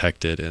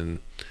overprotected, and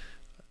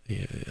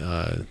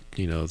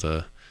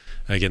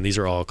again, these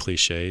are all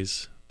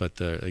cliches, but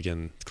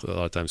again, a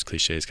lot of times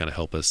cliches kind of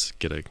help us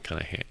get a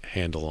kind of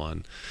handle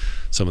on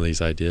some of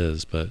these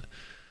ideas. But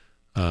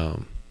I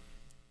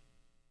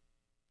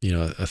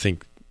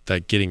think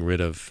that getting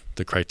rid of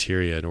the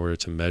criteria in order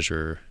to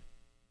measure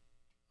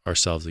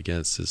ourselves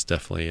against is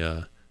definitely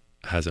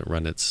hasn't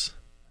run its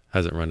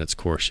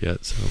course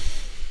yet. So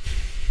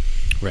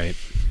right.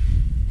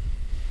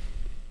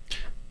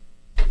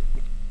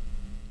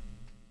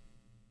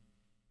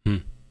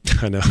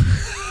 I know.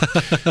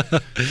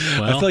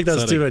 Well, I feel like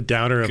that's too a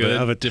downer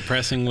of a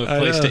depressing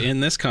place to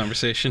end this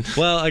conversation.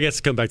 Well, I guess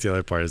to come back to the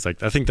other part is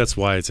like, I think that's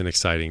why it's an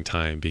exciting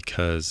time,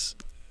 because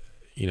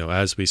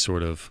as we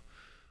sort of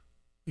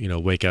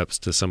wake up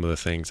to some of the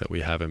things that we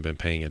haven't been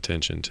paying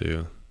attention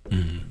to,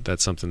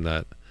 that's something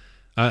that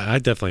I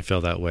definitely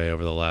feel that way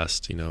over the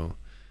last,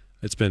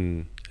 it's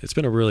been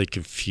a really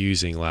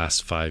confusing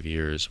last 5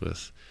 years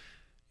with,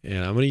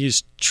 and I'm going to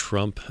use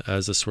Trump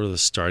as a sort of the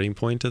starting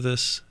point of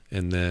this.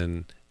 And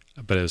then,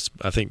 but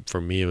I think for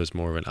me, it was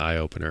more of an eye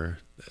opener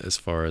as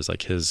far as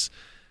like his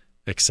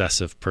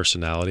excessive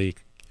personality,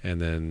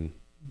 and then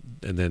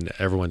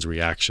everyone's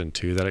reaction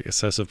to that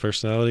excessive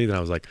personality. Then I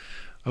was like,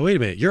 oh, wait a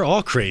minute, you're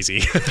all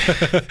crazy.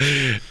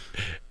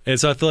 And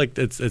so I feel like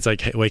it's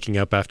like waking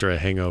up after a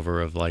hangover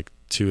of like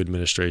 2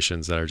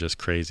 administrations that are just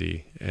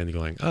crazy, and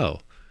going, oh,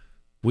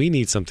 we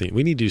need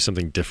to do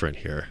something different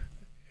here.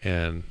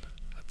 And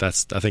I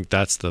think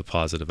that's the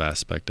positive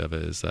aspect of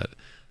it, is that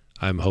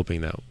I'm hoping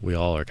that we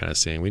all are kind of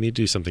saying we need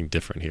to do something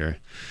different here.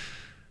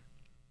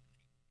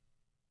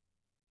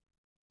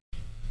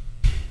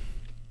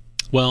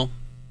 Well,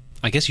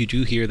 I guess you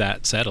do hear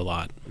that said a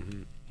lot.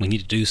 Mm-hmm. We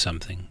need to do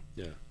something.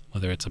 Yeah.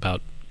 Whether it's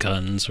about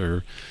guns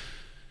or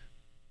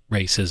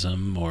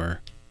racism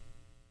or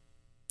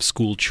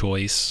school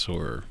choice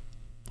or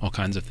all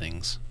kinds of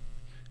things.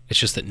 It's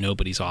just that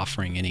nobody's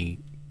offering any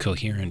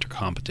coherent or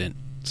competent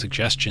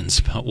suggestions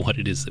about what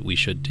it is that we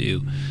should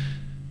do.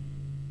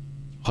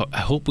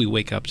 I hope we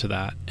wake up to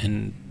that,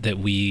 and that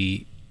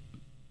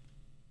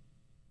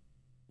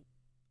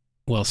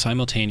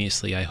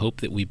simultaneously, I hope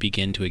that we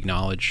begin to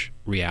acknowledge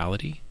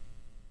reality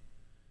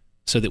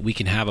so that we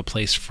can have a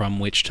place from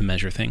which to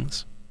measure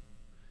things.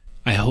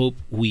 I hope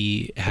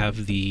we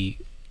have the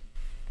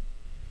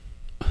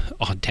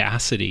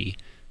audacity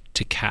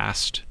to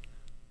cast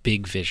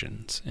big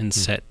visions and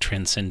set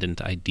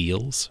transcendent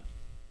ideals.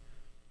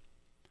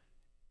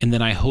 And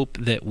then I hope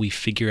that we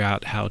figure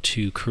out how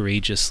to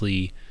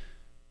courageously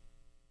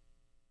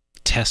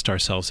test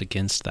ourselves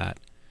against that,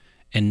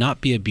 and not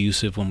be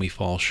abusive when we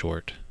fall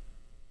short,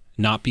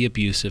 not be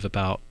abusive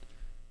about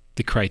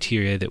the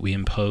criteria that we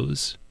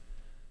impose,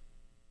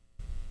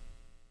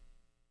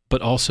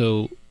 but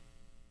also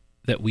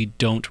that we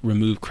don't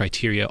remove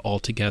criteria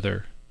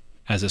altogether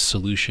as a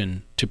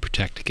solution to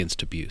protect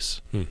against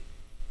abuse.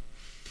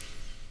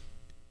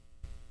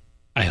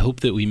 I hope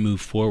that we move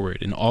forward,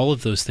 and all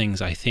of those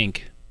things, I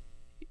think,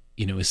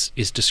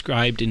 is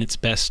described in its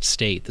best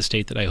state, the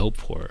state that I hope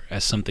for,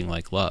 as something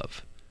like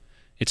love.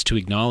 It's to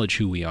acknowledge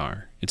who we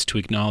are. It's to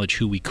acknowledge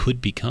who we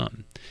could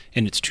become.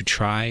 And it's to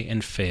try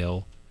and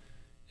fail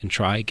and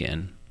try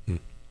again.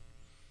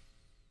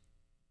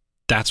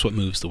 That's what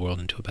moves the world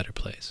into a better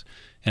place.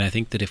 And I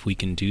think that if we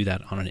can do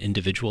that on an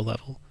individual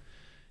level,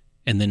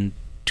 and then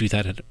do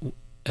that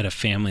at a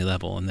family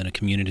level, and then a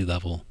community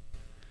level,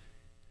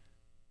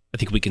 I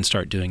think we can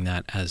start doing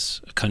that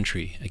as a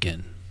country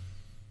again.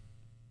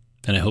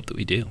 And I hope that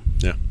we do.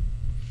 Yeah.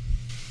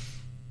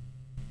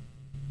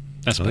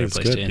 That's a better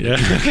place good. to end Yeah.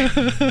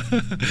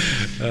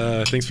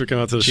 it. Thanks for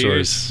coming out to the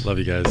Cheers. shores. Love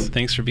you guys.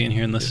 Thanks for being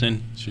here and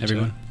listening, Shoot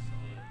everyone. ya.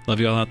 Love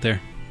you all out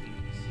there.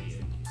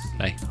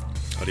 Bye.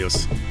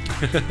 Adios.